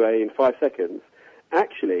on Blu-ray in 5 seconds,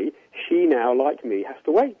 actually, she now, like me, has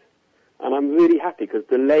to wait. And I'm really happy because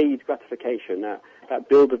delayed gratification, that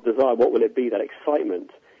build of desire, what will it be, that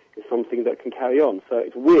excitement, is something that can carry on. So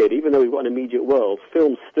it's weird, even though we've got an immediate world,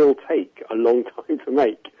 films still take a long time to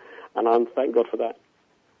make. And thank God for that.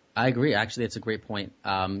 I agree. Actually, it's a great point.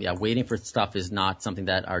 Waiting for stuff is not something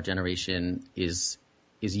that our generation is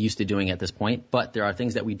used to doing at this point, but there are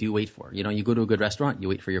things that we do wait for. You go to a good restaurant, you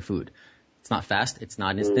wait for your food. It's not fast, it's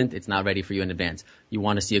not instant, it's not ready for you in advance. You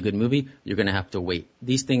want to see a good movie, you're going to have to wait.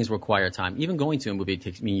 These things require time. Even going to a movie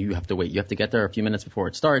you have to wait. You have to get there a few minutes before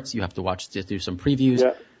it starts. You have to do some previews.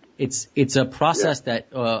 Yeah. It's a process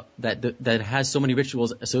that has so many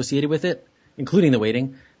rituals associated with it, including the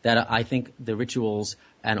waiting, that I think the rituals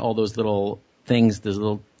and all those little things,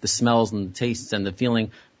 the smells and the tastes and the feeling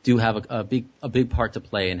do have a big part to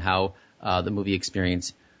play in how the movie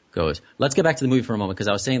experience goes. Let's get back to the movie for a moment, because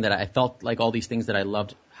I was saying that I felt like all these things that I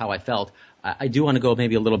loved how I felt. I do want to go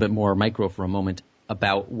maybe a little bit more micro for a moment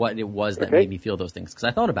about what it was that made me feel those things, because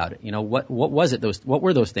I thought about it. What was it? What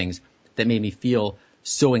were those things that made me feel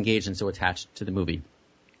so engaged and so attached to the movie?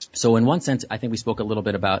 So in one sense, I think we spoke a little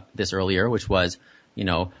bit about this earlier, which was,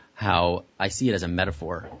 how I see it as a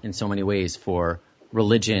metaphor in so many ways for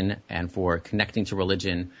religion and for connecting to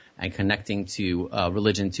religion and connecting to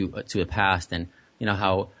religion to the past, and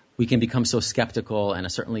how we can become so skeptical, and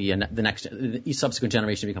certainly the subsequent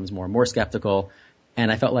generation becomes more and more skeptical.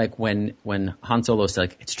 And I felt like when Han Solo said,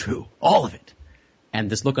 like, it's true, all of it, and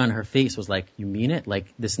this look on her face was like, you mean it?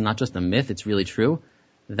 Like, this is not just a myth, it's really true.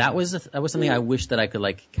 That was something I wish that I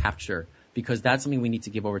could capture, because that's something we need to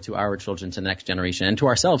give over to our children, to the next generation, and to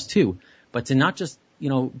ourselves too. But to not just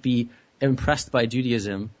be impressed by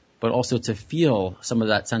Judaism, but also to feel some of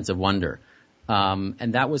that sense of wonder.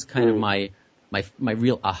 And that was kind of my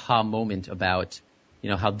real aha moment about,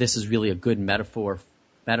 how this is really a good metaphor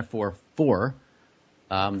for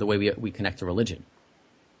the way we connect to religion.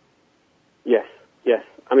 Yes,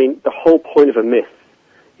 I mean, the whole point of a myth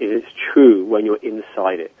is it's true when you're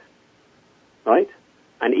inside it, right?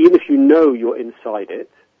 And even if you know you're inside it,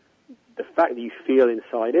 the fact that you feel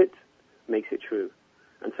inside it makes it true.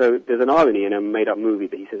 And so there's an irony in a made-up movie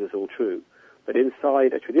that he says it's all true. But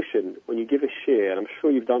inside a tradition, when you give a shir, and I'm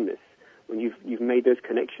sure you've done this, when you've made those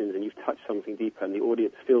connections and you've touched something deeper and the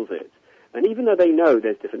audience feels it, and even though they know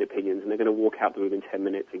there's different opinions and they're going to walk out the room in 10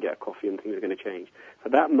 minutes and get a coffee and things are going to change, for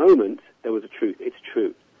that moment, there was a truth. It's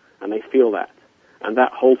true. And they feel that. And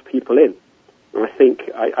that holds people in. And I think,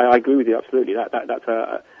 I agree with you absolutely. That's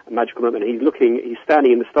a magical moment. And he's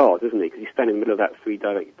standing in the stars, isn't he? Because he's standing in the middle of that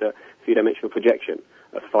three-dimensional projection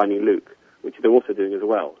of finding Luke, which they're also doing as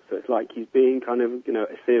well. So it's like he's being kind of,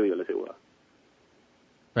 ethereal, as it were.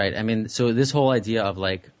 Right. I mean, so this whole idea of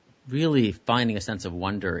like really finding a sense of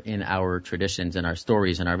wonder in our traditions and our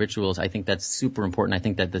stories and our rituals, I think that's super important. I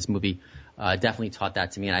think that this movie definitely taught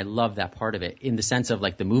that to me, and I love that part of it in the sense of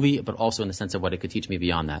like the movie, but also in the sense of what it could teach me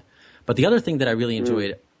beyond that. But the other thing that I really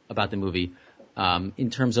enjoyed about the movie, in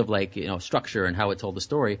terms of like, structure and how it told the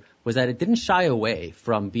story, was that it didn't shy away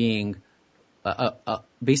from being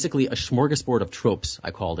basically a smorgasbord of tropes,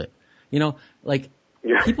 I called it.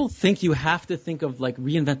 People think you have to think of like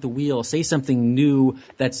reinvent the wheel, say something new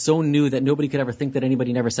that's so new that nobody could ever think that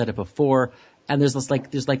anybody never said it before. And there's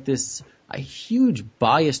this a huge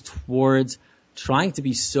bias towards trying to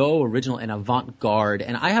be so original and avant-garde.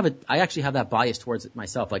 And I actually have that bias towards it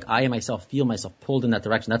myself. Like I myself feel myself pulled in that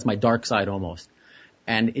direction. That's my dark side almost.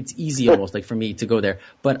 And it's easy almost like for me to go there.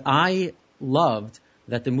 But I loved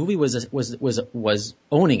that the movie was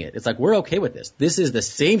owning it. It's like, we're okay with this. This is the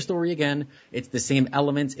same story again. It's the same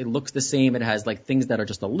elements. It looks the same. It has like things that are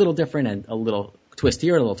just a little different and a little twist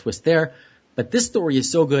here, a little twist there. But this story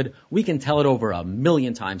is so good, we can tell it over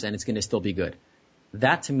 1,000,000 times and it's going to still be good.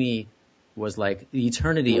 That to me was like the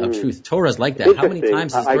eternity of truth. Torah's like that. How many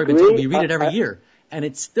times has the story been told? We read it every year and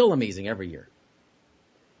it's still amazing every year.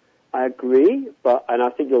 I agree, and I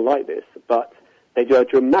think you'll like this, but they do a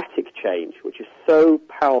dramatic change, which is so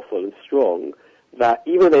powerful and strong that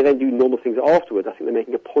even though they then do normal things afterwards, I think they're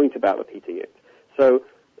making a point about repeating it. So,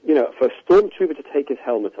 for a stormtrooper to take his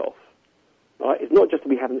helmet off, right, it's not just that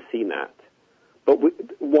we haven't seen that, but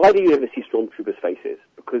why do you ever see stormtroopers' faces?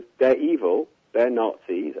 Because they're evil, they're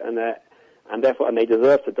Nazis, and they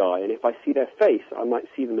deserve to die. And if I see their face, I might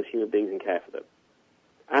see them as human beings and care for them.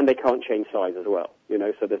 And they can't change size as well,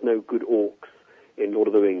 so there's no good orcs in Lord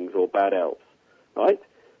of the Rings or bad elves. Right?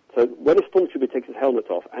 So when a stormtrooper takes his helmet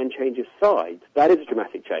off and changes sides, that is a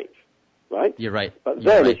dramatic change, right? You're right. But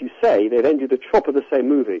then, as you say, they then do the trop of the same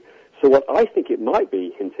movie. So what I think it might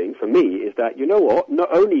be hinting, for me, is that, you know what, not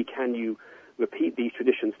only can you repeat these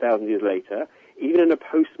traditions 1,000 years later, even in a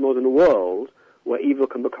postmodern world where evil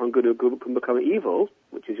can become good or good can become evil,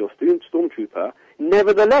 which is your stormtrooper,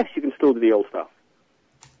 nevertheless you can still do the old stuff.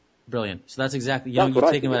 Brilliant. So that's exactly, you've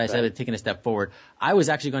taken what I said, taken a step forward. I was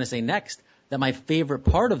actually going to say next that my favorite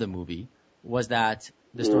part of the movie was that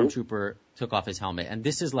the stormtrooper took off his helmet. And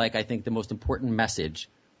this is like, I think, the most important message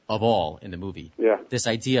of all in the movie. Yeah. This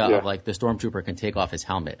idea of like the stormtrooper can take off his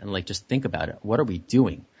helmet and like, just think about it. What are we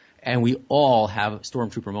doing? And we all have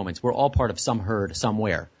stormtrooper moments. We're all part of some herd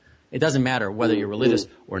somewhere. It doesn't matter whether you're religious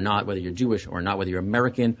or not, whether you're Jewish or not, whether you're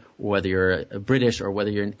American or whether you're British or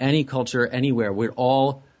whether you're in any culture, anywhere. We're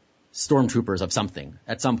all stormtroopers of something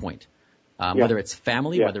at some point. Whether it's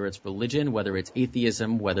family, whether it's religion, whether it's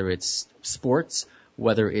atheism, whether it's sports,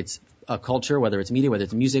 whether it's a culture, whether it's media, whether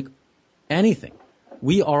it's music, anything.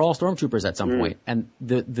 We are all stormtroopers at some point. And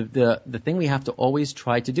the thing we have to always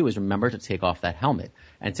try to do is remember to take off that helmet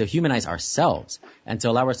and to humanize ourselves and to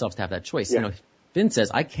allow ourselves to have that choice. Yeah. Finn says,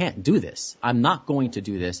 I can't do this. I'm not going to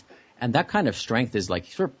do this. And that kind of strength is like,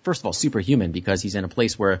 first of all, superhuman because he's in a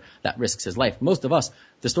place where that risks his life. Most of us,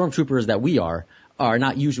 the stormtroopers that we are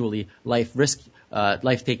not usually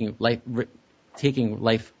taking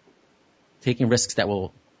risks that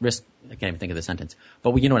will risk. I can't even think of the sentence,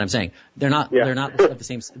 but you know what I'm saying. They're not of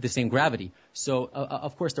the same gravity. So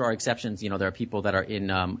of course there are exceptions. There are people that are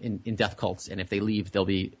in death cults, and if they leave, they'll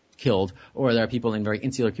be killed. Or there are people in very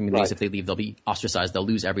insular communities. Right. If they leave, they'll be ostracized. They'll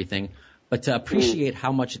lose everything. But to appreciate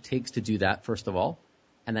how much it takes to do that, first of all,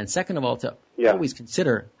 and then second of all, to always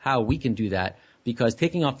consider how we can do that, because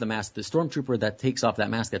taking off the mask, the stormtrooper that takes off that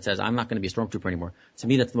mask that says, I'm not going to be a stormtrooper anymore, to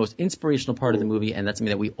me that's the most inspirational part of the movie, and that's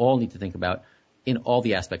something that we all need to think about in all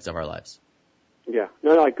the aspects of our lives. Yeah,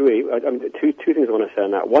 no, I agree. Two things I want to say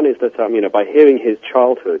on that. One is that, by hearing his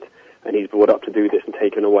childhood, and he's brought up to do this and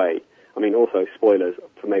taken away, also spoilers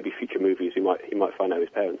for maybe future movies, he might find out who his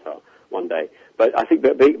parents are one day. But I think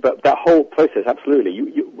that that whole process, absolutely,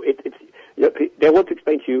 They want to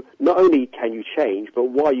explain to you not only can you change, but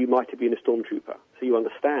why you might have been a stormtrooper, so you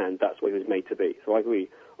understand that's what he was made to be. So I agree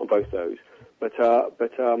on both those. But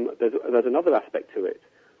there's another aspect to it.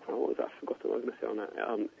 What was that? I forgot what I was going to say on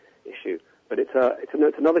that issue. But it's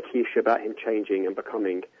another key issue about him changing and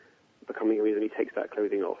becoming who he is when he takes that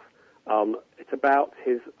clothing off. It's about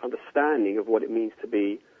his understanding of what it means to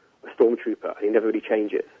be a stormtrooper. He never really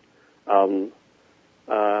changes. I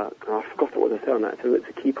forgot what I was saying on that. So it's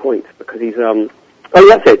a key point because he's. Oh,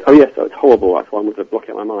 that's it. Oh, yes. So it's horrible. That's why I'm going to block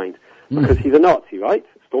it in my mind. Because he's a Nazi, right?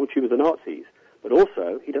 Stormtroopers are Nazis, but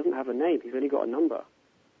also he doesn't have a name. He's only got a number.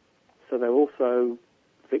 So they're also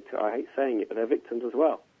victims. I hate saying it, but they're victims as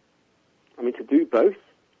well. I mean, to do both,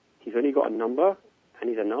 he's only got a number and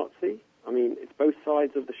he's a Nazi. I mean, it's both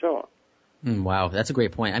sides of the shot. Wow, that's a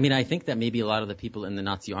great point. I mean, I think that maybe a lot of the people in the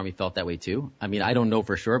Nazi army felt that way too. I mean, I don't know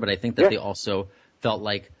for sure, but I think that they also felt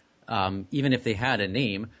like even if they had a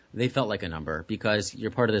name, they felt like a number because you're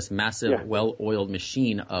part of this massive, well-oiled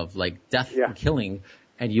machine of like death and killing,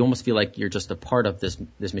 and you almost feel like you're just a part of this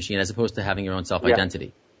machine as opposed to having your own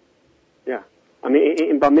self-identity. Yeah. I mean,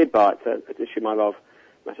 in Bamidbar, it's an issue my love.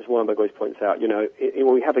 That's just one of always points out. You know,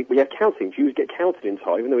 when we have counting. Jews get counted in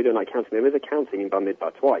Torah, even though we don't like counting. There is a counting in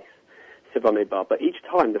Bamidbar twice. Bamidbar, but each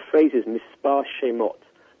time the phrase is mispar shemot,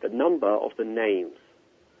 the number of the names.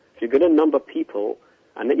 If you're going to number people,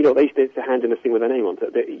 and you know they used to hand in a thing with a name on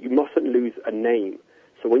it, you mustn't lose a name.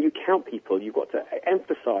 So when you count people, you've got to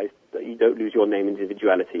emphasize that you don't lose your name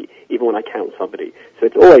individuality, even when I count somebody. So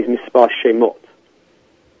it's always mispar shemot,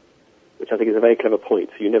 which I think is a very clever point.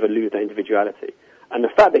 So you never lose that individuality. And the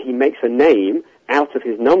fact that he makes a name out of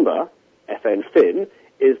his number, FN Finn,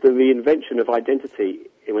 is the reinvention of identity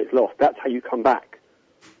when it's lost. That's how you come back,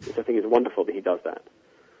 which I think is wonderful that he does that.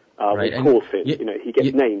 Right. He calls Finn, he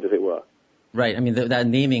gets named, as it were. Right. I mean, that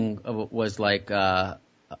naming was like,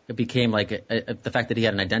 it became like the fact that he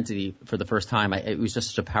had an identity for the first time. It was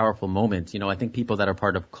just such a powerful moment. You know, I think people that are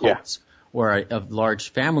part of cults or of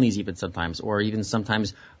large families even sometimes, or even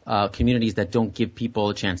sometimes communities that don't give people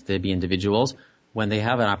a chance to be individuals, when they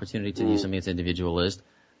have an opportunity to do something that's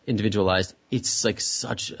individualized, it's like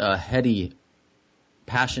such a heady,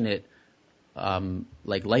 passionate,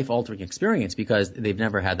 like life-altering experience because they've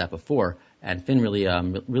never had that before. And Finn really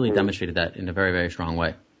demonstrated that in a very, very strong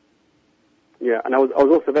way. Yeah, and I was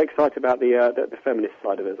also very excited about the feminist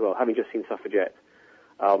side of it as well, having just seen Suffragette,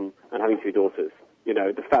 and having two daughters. You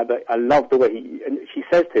know, the fact that I love the way and she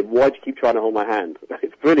says to him, "Why do you keep trying to hold my hand?"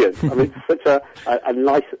 It's brilliant. I mean, it's such a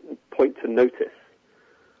nice point to notice.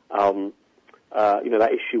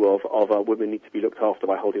 That issue of women need to be looked after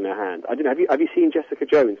by holding their hand. I don't know, have you seen Jessica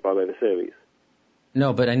Jones, by the way, the series?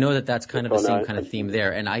 No, but I know that that's kind of the same kind of theme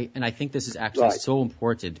there, and I think this is actually so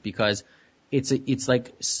important because it's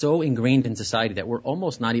like so ingrained in society that we're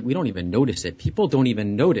almost we don't even notice it. People don't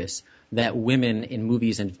even notice that women in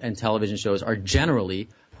movies and television shows are generally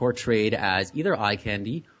portrayed as either eye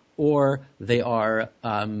candy or they are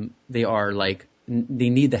like they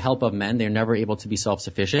need the help of men. They're never able to be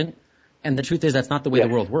self-sufficient. And the truth is that's not the way the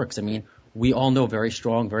world works. I mean, we all know very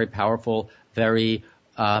strong, very powerful, very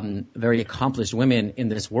accomplished women in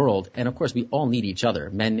this world. And of course, we all need each other.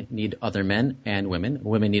 Men need other men and women.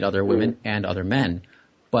 Women need other women and other men.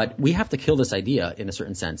 But we have to kill this idea in a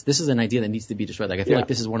certain sense. This is an idea that needs to be destroyed. Like I feel like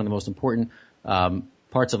this is one of the most important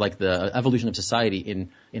parts of like the evolution of society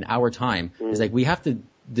in our time. Is like we have to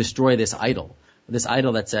destroy this idol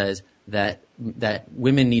that says that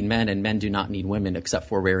women need men and men do not need women except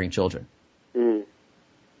for rearing children.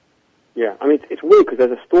 Yeah, I mean, it's weird because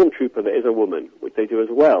there's a stormtrooper that is a woman, which they do as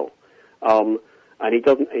well. And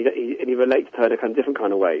he relates to her in a kind of different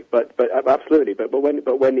kind of way. But absolutely. But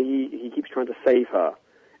when he keeps trying to save her,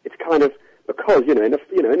 it's kind of because in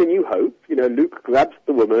A New Hope, Luke grabs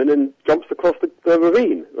the woman and jumps across the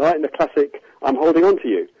ravine, right? In the classic, I'm holding on to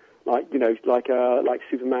you, like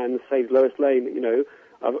Superman saves Lois Lane.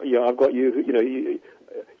 I've got you.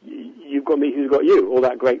 You've got me, who's got you, all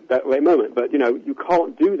that great moment. But, you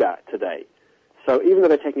can't do that today. So even though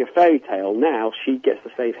they're taking a fairy tale, now she gets to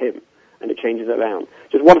save him, and it changes it around.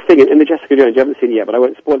 Just one thing, in the Jessica Jones, you haven't seen it yet, but I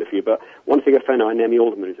won't spoil it for you, but one thing a friend of mine, Naomi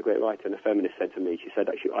Alderman, who's a great writer and a feminist, said to me,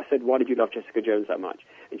 I said, why did you love Jessica Jones that much?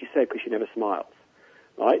 And she said, because she never smiles,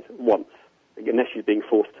 right? Once, unless she's being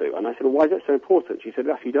forced to. And I said, well, why is that so important? She said,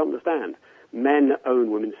 Raphy, you don't understand. Men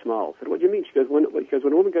own women's smiles. I said, what do you mean? She goes, when a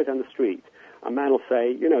woman goes down the street, a man will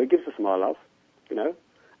say, give us a smile, love,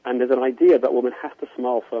 and there's an idea that a woman has to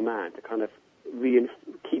smile for a man to kind of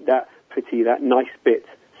keep that pretty, that nice bit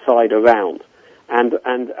side around, and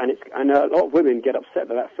a lot of women get upset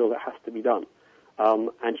that feel that has to be done.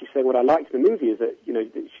 And she said, what I liked in the movie is that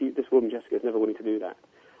this woman Jessica is never willing to do that,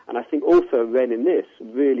 And I think also Ren in this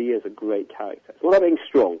really is a great character. It's not about being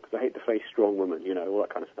strong, because I hate the phrase strong woman, all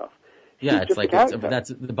that kind of stuff. Yeah, it's like that's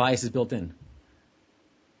the bias is built in.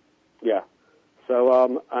 Yeah.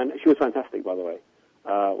 So, and she was fantastic, by the way,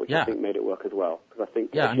 which I think made it work as well. Because I think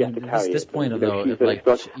she has to carry it. This point, though,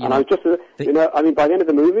 and I was just, I mean, by the end of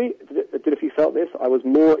the movie, if you felt this, I was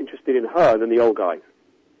more interested in her than the old guy.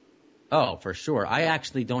 Oh, for sure. I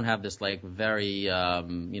actually don't have this very,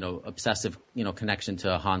 obsessive, connection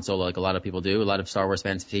to Han Solo like a lot of people do. A lot of Star Wars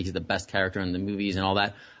fans think he's the best character in the movies and all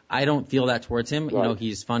that. I don't feel that towards him. Right.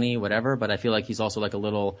 He's funny, whatever, but I feel like he's also like a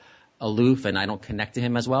little aloof, and I don't connect to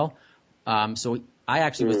him as well. So I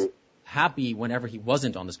actually was happy whenever he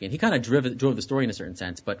wasn't on the screen. He kind of drove the story in a certain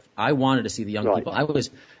sense, but I wanted to see the young people. I was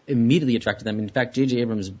immediately attracted to them. In fact, J.J.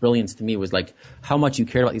 Abrams' brilliance to me was like how much you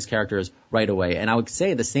cared about these characters right away. And I would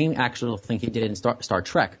say the same actual thing he did in Star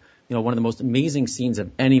Trek. One of the most amazing scenes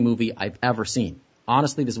of any movie I've ever seen.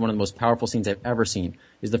 Honestly, this is one of the most powerful scenes I've ever seen,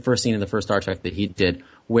 is the first scene in the first Star Trek that he did,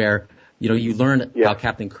 where, you learn how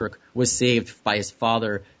Captain Kirk was saved by his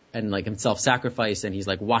father and like himself sacrifice, and he's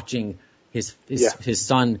like watching his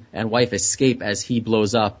son and wife escape as he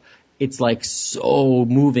blows up. It's like so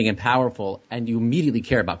moving and powerful, and you immediately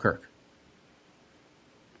care about Kirk.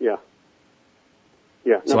 Yeah.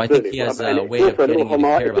 Yeah. So I think he has a way of getting you to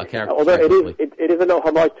care about characters. Although it is a little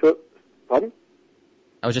homage to it. Pardon?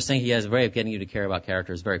 I was just saying he has a way of getting you to care about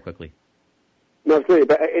characters very quickly. No, absolutely,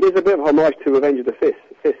 but it is a bit of homage to Revenge of the Fifth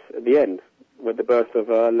at the end, with the birth of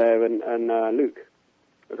Leia and Luke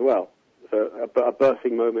as well. So a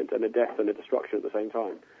birthing moment and a death and a destruction at the same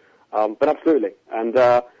time. But absolutely. And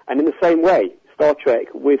in the same way, Star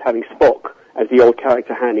Trek, with having Spock as the old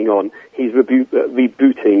character handing on, he's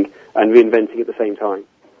rebooting and reinventing at the same time.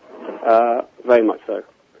 Very much so.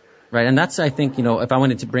 Right, and that's, I think, if I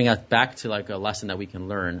wanted to bring us back to like a lesson that we can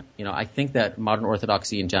learn, I think that modern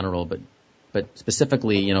orthodoxy in general, but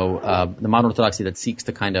specifically, the modern orthodoxy that seeks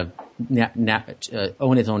to kind of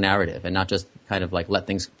own its own narrative and not just kind of like let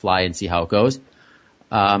things fly and see how it goes,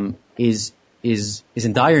 is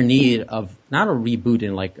in dire need of not a reboot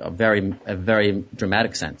in like a very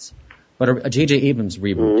dramatic sense, but a J.J. Abrams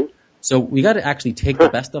reboot. Mm-hmm. So we got to actually take the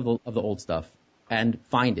best of the old stuff and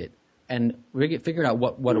find it, and figure out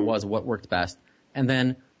what it was, what worked best, and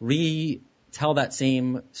then tell that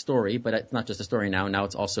same story, but it's not just a story now. Now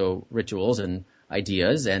it's also rituals and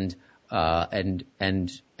ideas and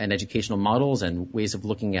educational models and ways of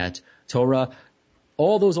looking at Torah,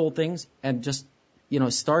 all those old things, and just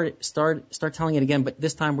start telling it again. But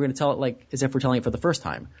this time we're going to tell it like as if we're telling it for the first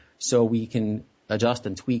time, so we can adjust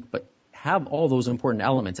and tweak, but have all those important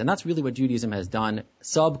elements. And that's really what Judaism has done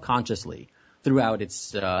subconsciously throughout its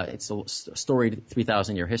storied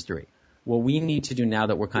 3,000-year history. What we need to do now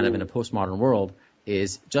that we're kind of in a postmodern world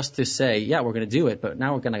is just to say, yeah, we're going to do it, but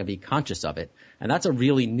now we're going to be conscious of it. And that's a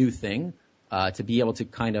really new thing, to be able to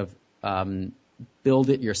kind of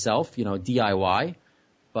build it yourself, DIY.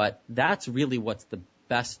 But that's really what's the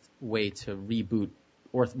best way to reboot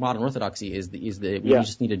modern orthodoxy is we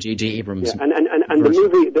just need a J.J. Abrams. Yeah, and the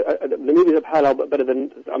movie is a parallel, but better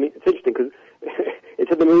than, it's interesting because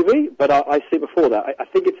it's in the movie, but I see before that. I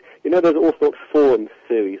think it's, there's Orthodox Forum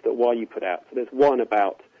series that you put out. So there's one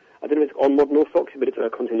about, I don't know if it's on modern Orthodoxy, but it's a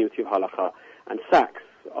continuity of halakha. And Sachs,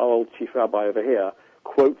 our old chief rabbi over here,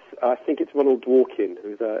 quotes, I think it's Ronald Dworkin,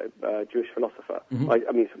 who's a Jewish philosopher.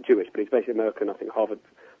 Mm-hmm. He's Jewish, but he's basically American, I think Harvard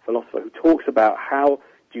philosopher, who talks about how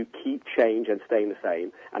do you keep change and staying the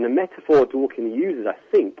same. And the metaphor Dworkin uses, I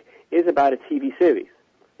think, is about a TV series,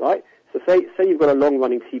 right? So say you've got a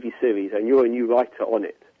long-running TV series and you're a new writer on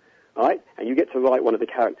it, right? And you get to write one of the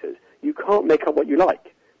characters. You can't make up what you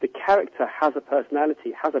like. The character has a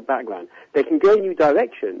personality, has a background. They can go in new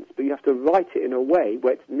directions, but you have to write it in a way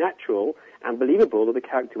where it's natural and believable that the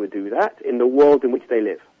character would do that in the world in which they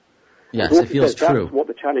live. Yes, it feels true. That's what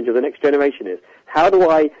the challenge of the next generation is. How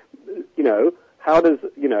does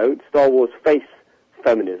Star Wars face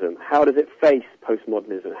feminism? How does it face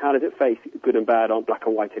postmodernism? How does it face good and bad aren't black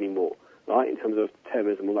and white anymore, right, in terms of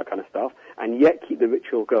terrorism, all that kind of stuff, and yet keep the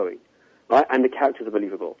ritual going, right, and the characters are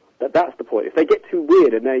believable. That's the point. If they get too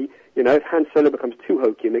weird and if Han Solo becomes too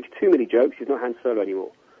hokey and makes too many jokes, he's not Han Solo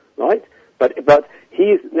anymore, right? But he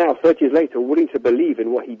is now, 30 years later, willing to believe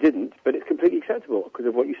in what he didn't, but it's completely acceptable because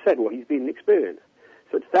of what you said, what he's been experienced.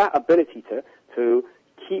 So it's that ability to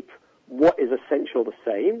keep what is essential the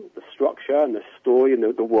same, the structure and the story and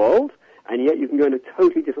the world, and yet you can go in a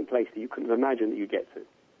totally different place that you couldn't have imagined that you get to.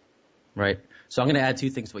 Right. So I'm going to add two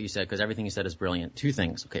things to what you said, because everything you said is brilliant. Two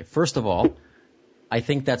things. Okay, first of all, I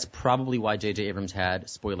think that's probably why J.J. Abrams had,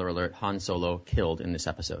 spoiler alert, Han Solo killed in this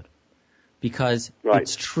episode. because Right.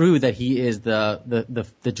 it's true that he is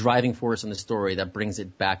the driving force in the story that brings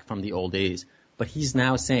it back from the old days. But he's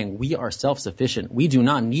now saying we are self-sufficient. We do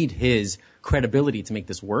not need his credibility to make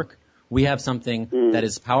this work. We have something that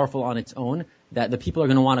is powerful on its own, that the people are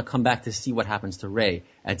going to want to come back to see what happens to Rey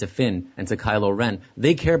and to Finn and to Kylo Ren.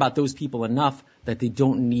 They care about those people enough that they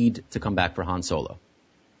don't need to come back for Han Solo.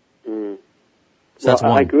 So that's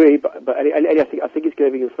one. I agree, but I think it's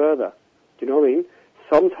going even further. Do you know what I mean?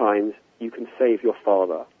 Sometimes you can save your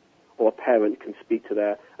father, or a parent can speak to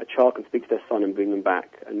a child can speak to their son and bring them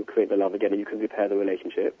back and create the love again, and you can repair the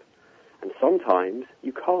relationship. And sometimes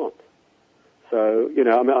you can't. So,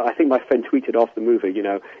 I think my friend tweeted after the movie,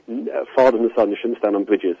 father and son shouldn't stand on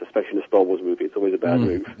bridges, especially in a Star Wars movie. It's always a bad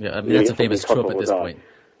move. Yeah, that's a famous trope at this point.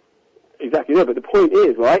 Exactly, but the point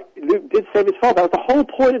is, right, Luke did save his father. That was the whole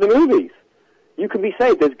point of the movies. You can be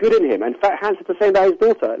saved. There's good in him. In fact, Han said the same about his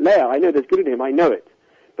daughter, Leia. I know there's good in him. I know it.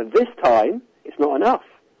 But this time, it's not enough.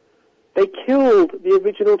 They killed the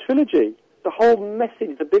original trilogy. The whole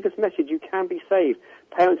message, the biggest message, you can be saved.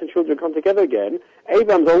 Parents and children come together again.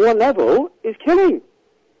 Abrams, on one level, is killing.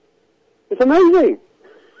 It's amazing.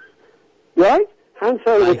 Right? Han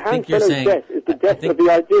Solo's death is the death of the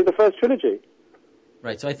idea of the first trilogy.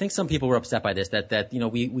 Right. So I think some people were upset by this, that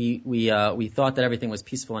we thought that everything was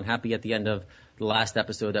peaceful and happy at the end of the last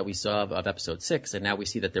episode that we saw of episode 6, and now we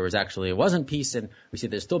see that it wasn't peace, and we see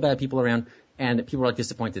there's still bad people around, and people are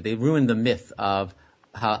disappointed. They ruined the myth of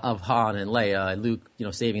Han and Leia and Luke,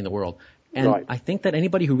 saving the world. And right. I think that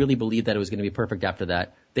anybody who really believed that it was going to be perfect after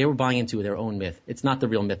that, they were buying into their own myth. It's not the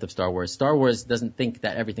real myth of Star Wars. Star Wars doesn't think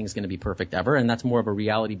that everything's going to be perfect ever, and that's more of a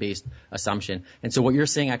reality-based assumption. And so what you're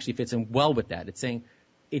saying actually fits in well with that. It's saying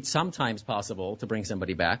it's sometimes possible to bring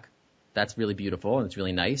somebody back. That's really beautiful, and it's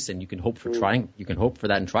really nice, and you can hope for you can hope for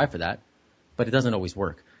that and try for that. But it doesn't always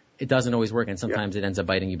work. It doesn't always work, and sometimes it ends up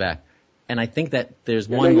biting you back. And I think that there's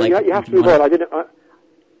one you have to move on.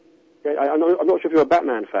 I'm not sure if you're a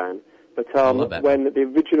Batman fan, but when the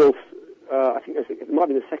original, I think it might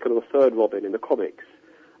be the second or the third Robin in the comics,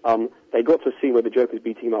 they got to a scene where the Joker's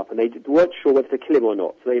beating him up, and they weren't sure whether to kill him or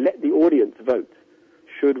not. So they let the audience vote,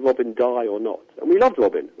 should Robin die or not? And we loved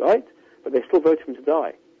Robin, right? But they still voted him to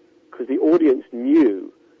die, because the audience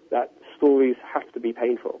knew that stories have to be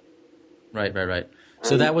painful. Right.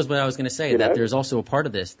 So that was what I was going to say, that there's also a part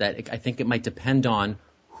of this that I think it might depend on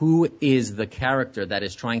who is the character that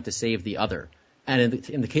is trying to save the other. And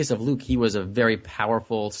in the case of Luke, he was a very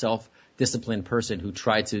powerful, self-disciplined person who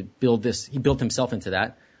tried to build this. He built himself into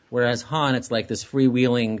that. Whereas Han, it's like this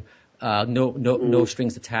freewheeling, no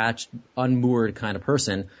strings attached, unmoored kind of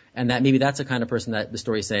person. And that maybe that's the kind of person that the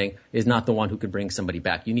story is saying is not the one who could bring somebody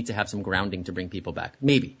back. You need to have some grounding to bring people back.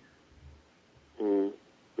 Maybe.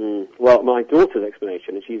 Well, my daughter's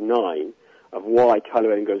explanation, and she's 9, of why Kylo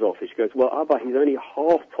Ren goes off is she goes, well, Abba, he's only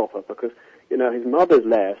half proper because, his mother's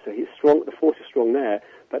there, so he's strong, the Force is strong there,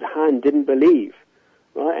 but Han didn't believe,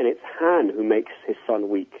 right? And it's Han who makes his son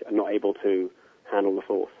weak and not able to handle the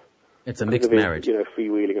Force. It's a mixed marriage.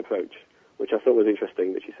 Freewheeling approach, which I thought was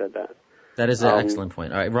interesting that she said that. That is an excellent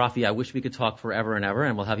point. All right, Raphy, I wish we could talk forever and ever,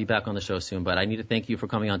 and we'll have you back on the show soon, but I need to thank you for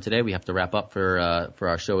coming on today. We have to wrap up for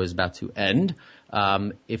our show is about to end.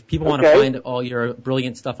 If people want to find all your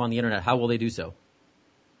brilliant stuff on the internet, how will they do so?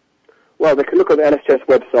 Well, they can look at the LSJS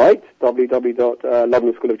website,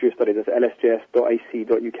 London School of Jewish Studies. That's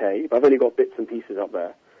lsjs.ac.uk. But I've only got bits and pieces up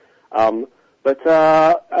there. But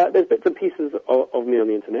there's bits and pieces of me on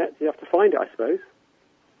the internet. You have to find it, I suppose.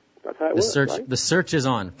 That's how it works, right? The search is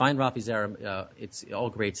on. Find Raphy Zarum. It's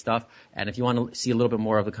all great stuff. And if you want to see a little bit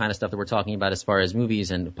more of the kind of stuff that we're talking about as far as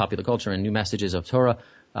movies and popular culture and new messages of Torah,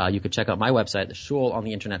 you could check out my website,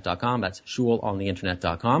 shulontheinternet.com. That's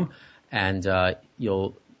shulontheinternet.com. And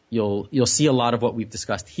you'll see a lot of what we've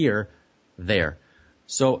discussed here there.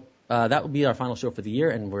 So that will be our final show for the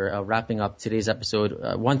year, and we're wrapping up today's episode.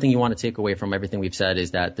 One thing you want to take away from everything we've said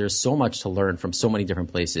is that there's so much to learn from so many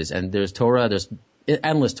different places. And there's Torah, there's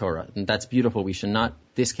endless Torah, and that's beautiful. We should not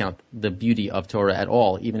discount the beauty of Torah at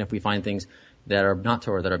all, even if we find things that are not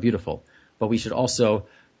Torah that are beautiful. But we should also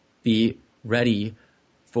be ready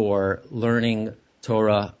for learning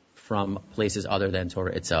Torah from places other than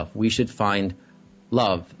Torah itself. We should find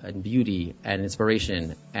love and beauty and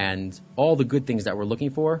inspiration and all the good things that we're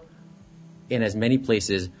looking for in as many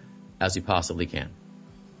places as we possibly can.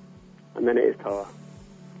 And then it is Torah.